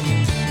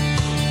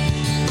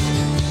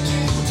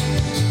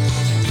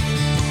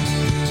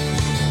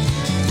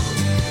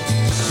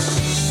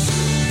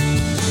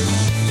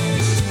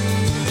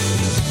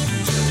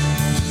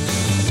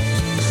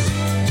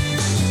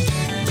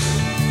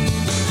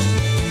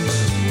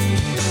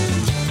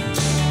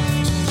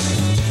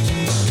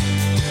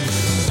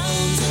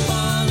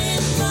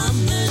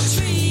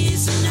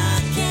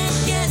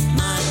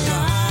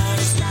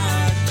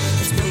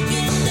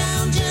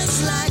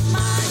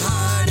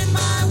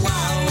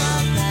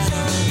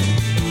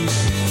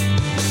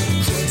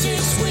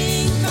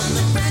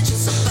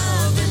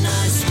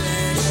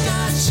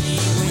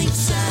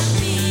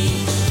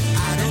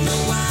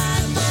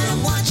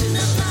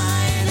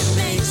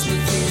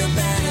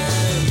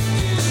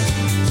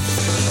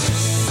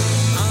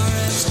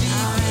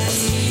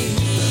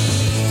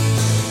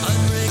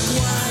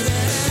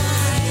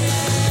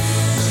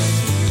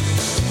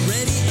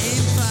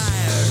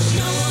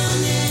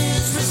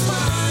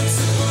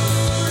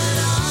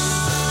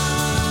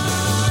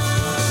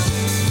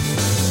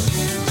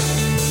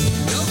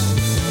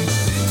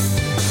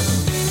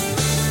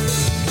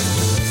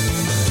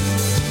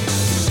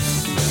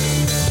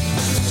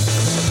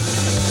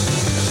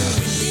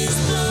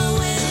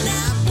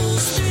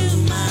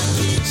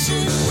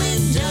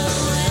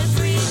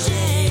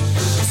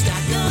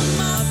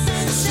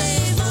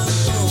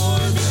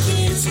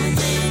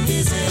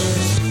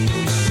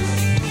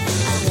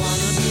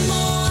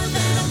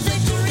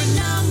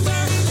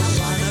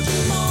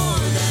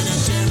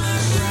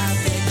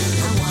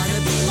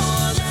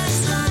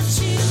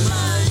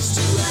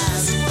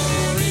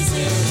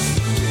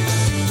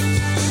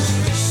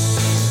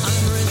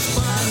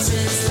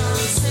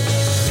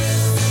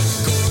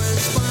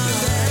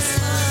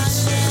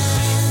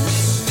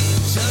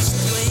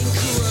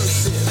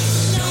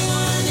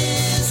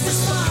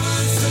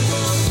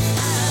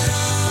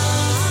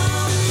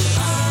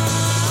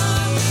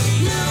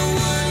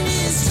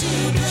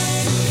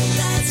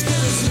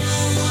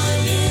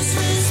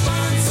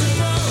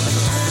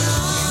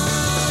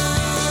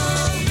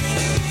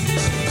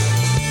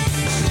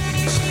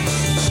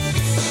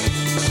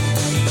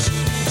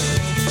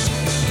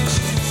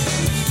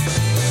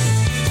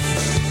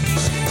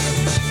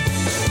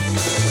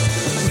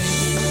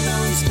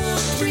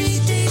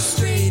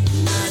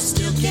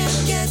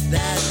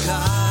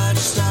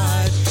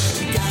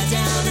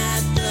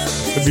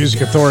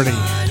 Music Authority.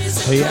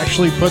 They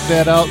actually put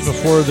that out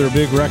before their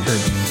big record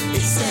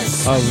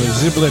of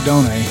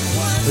Zibladone.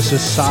 This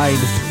is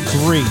side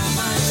 3.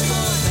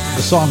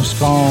 The song's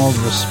called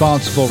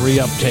Responsible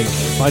Reuptake.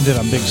 Find it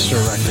on Big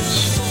Stir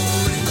Records.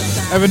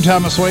 Evan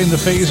Thomas Way and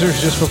the Phasers.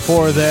 Just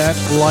before that,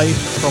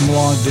 Life from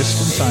Long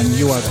Distance on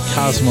You Are the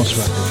Cosmos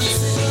Records.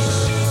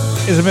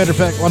 As a matter of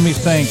fact, let me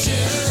thank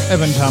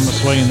Evan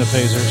Thomas Way and the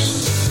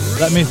Phasers.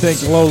 Let me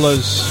thank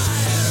Lola's.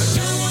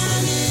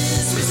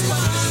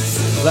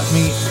 Let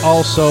me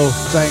also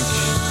thank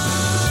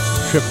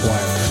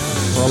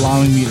Tripwire for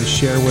allowing me to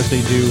share what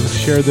they do,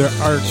 share their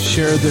art,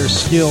 share their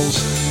skills,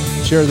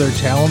 share their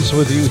talents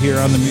with you here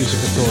on the Music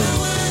Authority.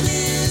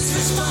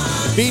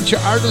 Feature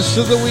Artist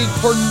of the Week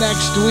for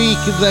next week,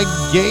 the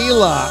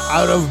Gala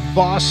out of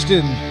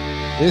Boston.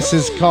 This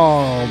is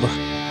called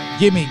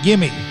Gimme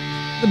Gimme,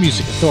 the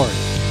Music Authority.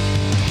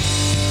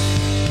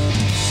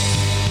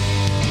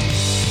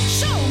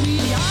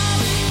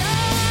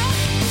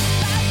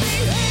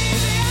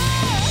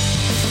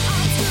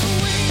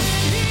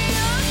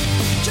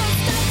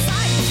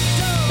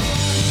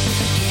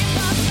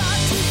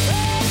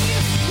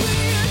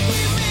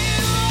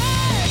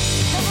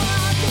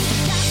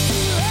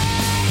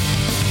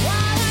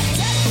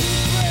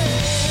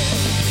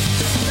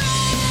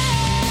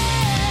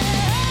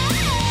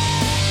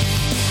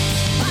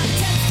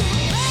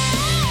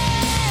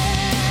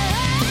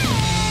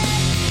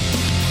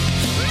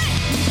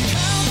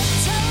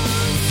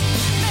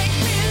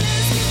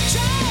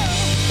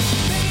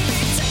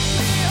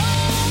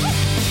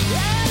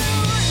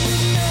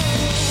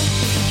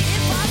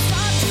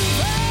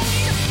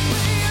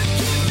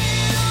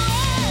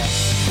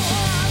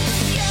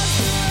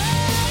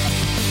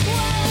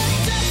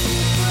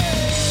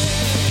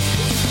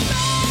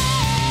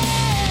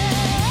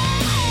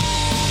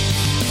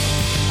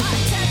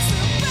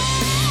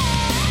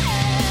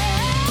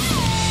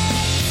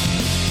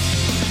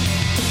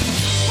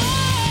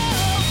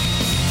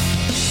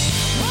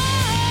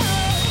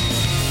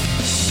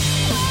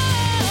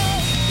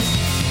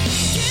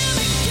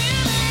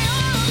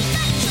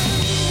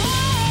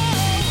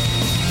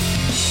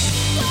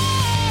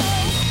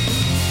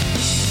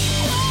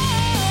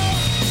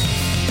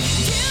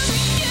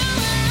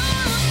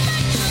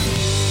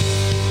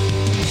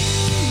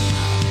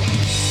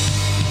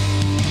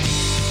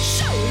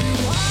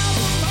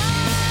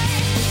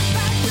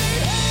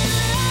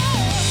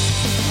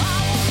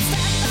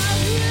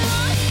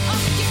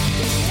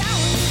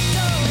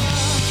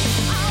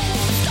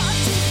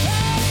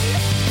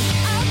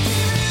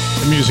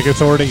 Music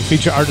Authority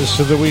feature artist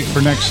of the week for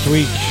next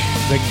week,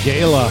 The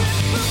Gala.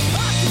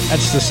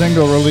 That's the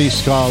single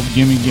release called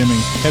Gimme Gimme.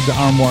 Head to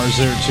Armoires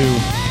there too.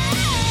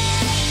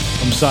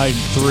 From side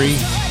 3,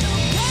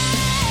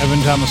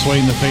 Evan Thomas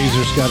Wayne, the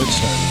Phasers got it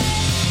started.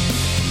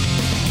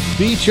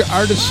 Feature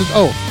artist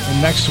of,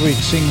 and next week,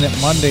 seeing that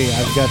Monday,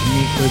 I've got to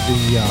meet with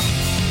the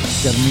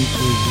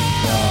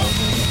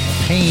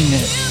pain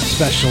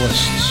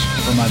specialists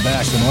for my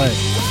back and leg.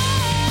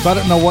 So I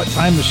don't know what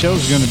time the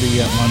show's going to be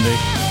yet Monday.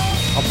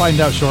 I'll find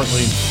out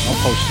shortly. I'll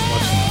post it.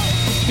 What's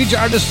next. Feature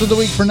artist of the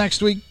week for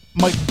next week,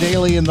 Mike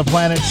Daly and the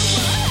Planets.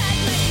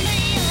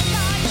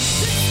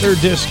 Their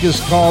disc is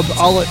called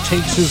All It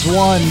Takes Is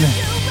One.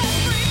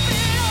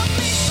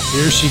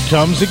 Here she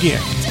comes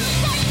again.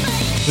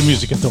 The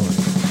Music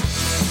Authority.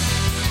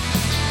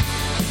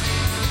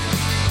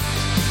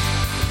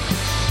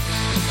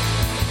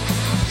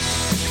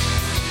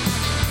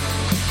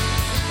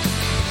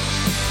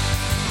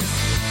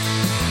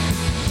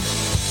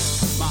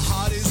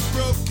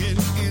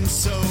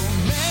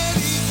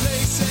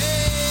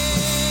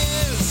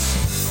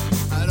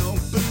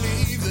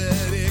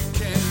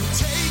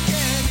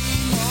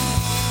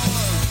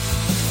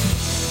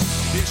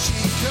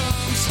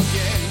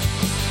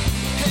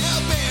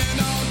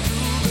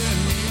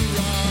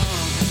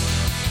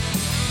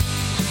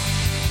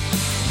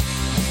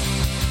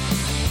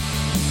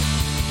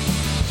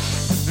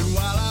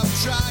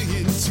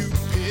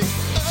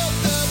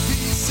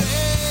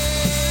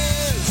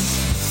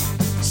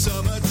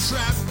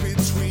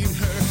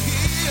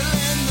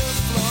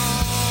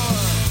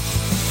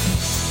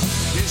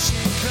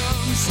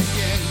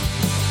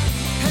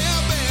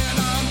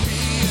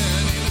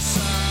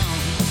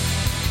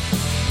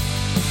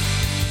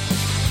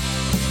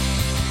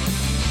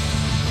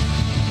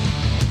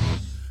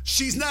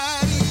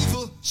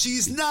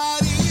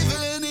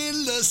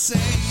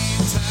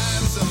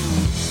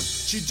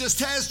 Just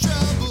has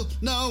trouble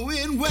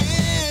knowing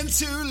when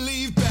to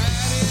leave bad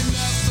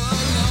enough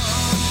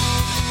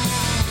alone.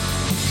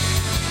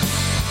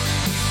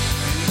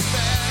 And it's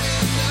bad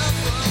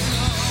enough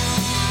alone.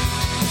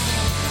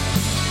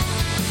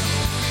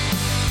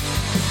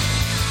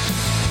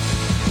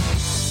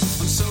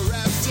 I'm so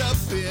wrapped up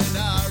in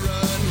our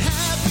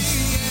unhappy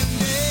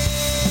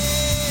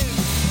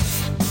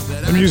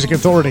ending. The Music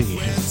Authority,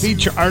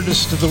 feature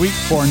artist of the week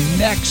for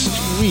next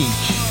week,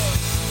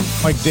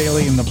 Mike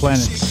Daly and the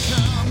Planets.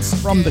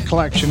 From the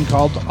collection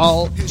called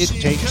All It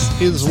Takes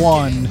Is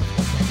One.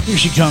 Here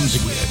she comes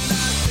again.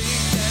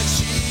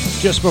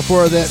 Just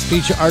before that,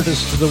 feature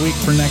artist of the week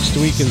for next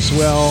week as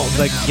well,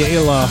 The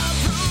Gala.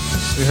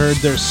 We heard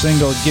their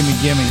single, Gimme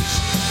Gimme.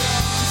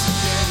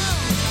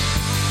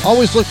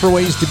 Always look for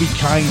ways to be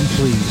kind,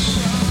 please.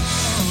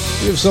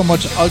 We have so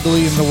much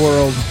ugly in the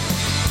world.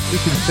 We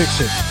can fix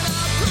it.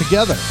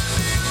 Together.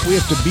 We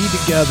have to be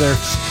together,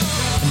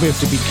 and we have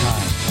to be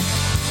kind.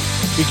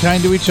 Be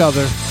kind to each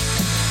other.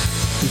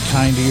 Be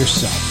kind to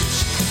yourself.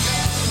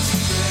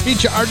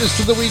 Feature artist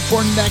of the week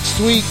for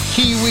next week,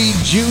 Kiwi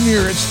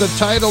Jr. It's the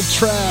title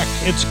track.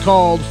 It's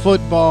called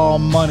Football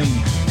Money.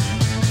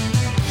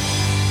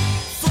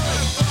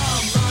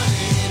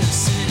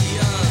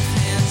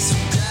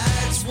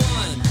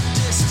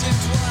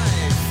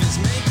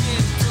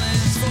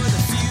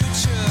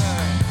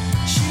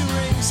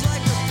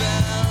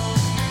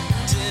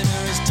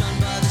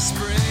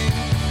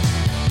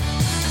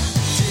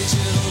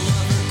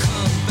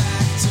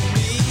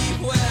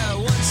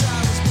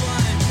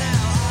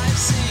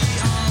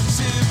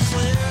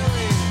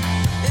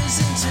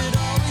 Isn't it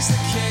always the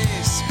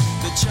case?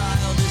 The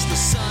child is the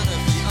son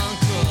of the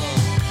uncle.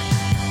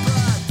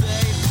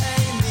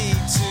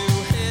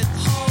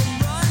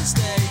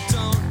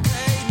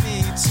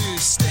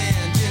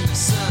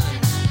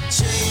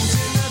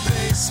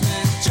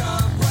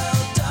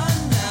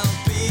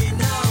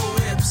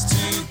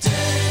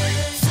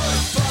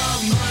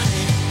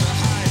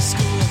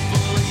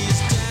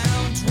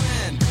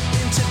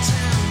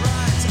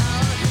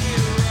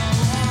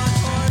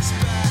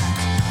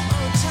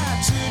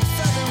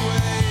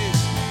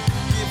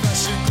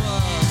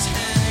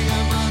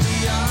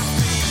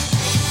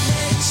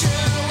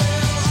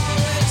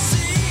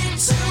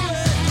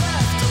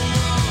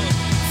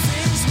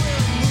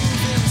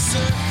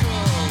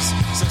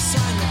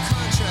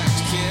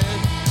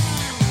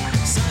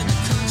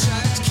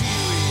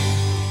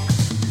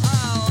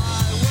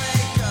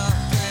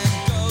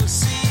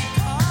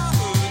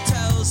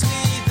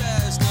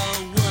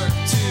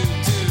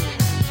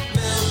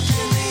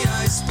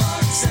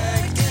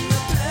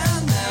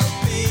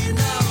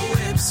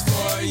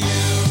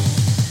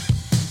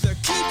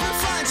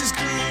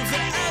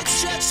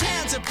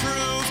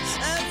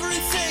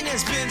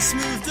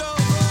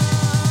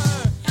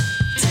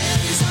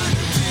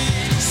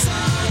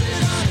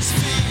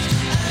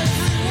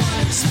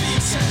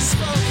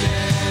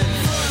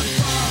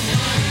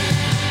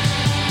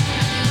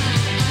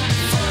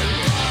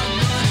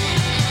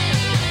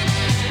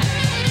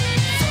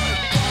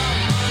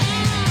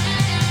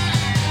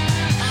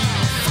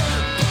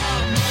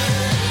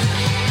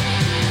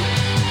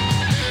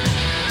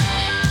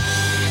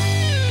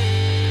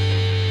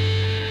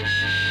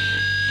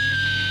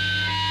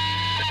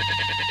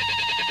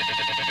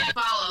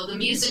 the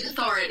Music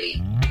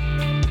Authority.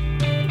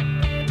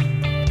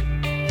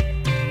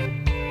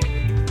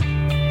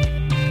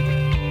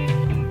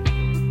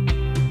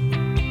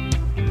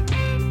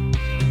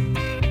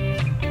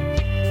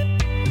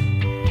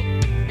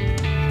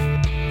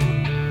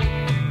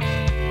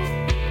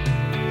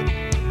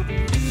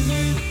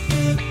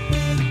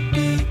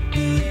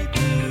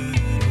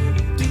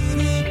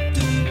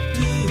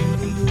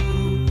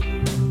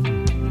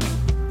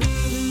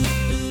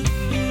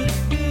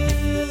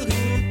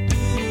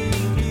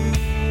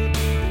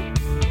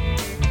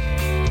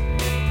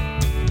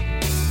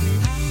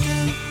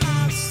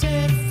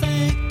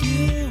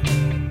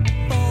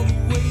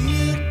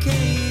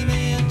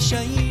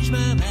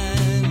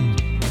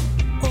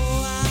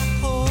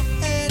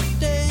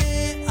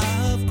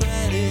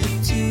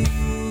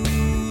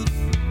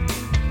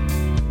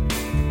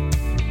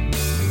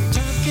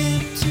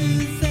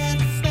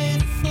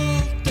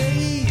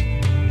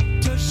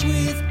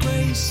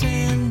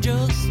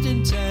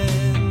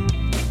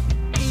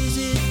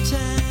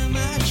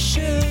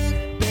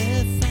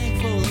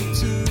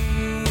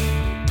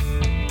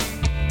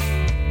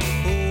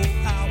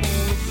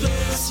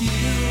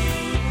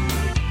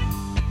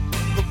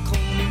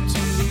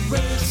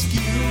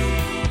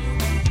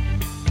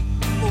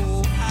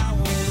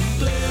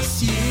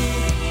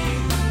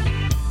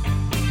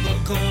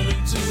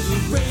 Coming to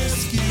the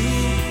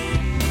rescue.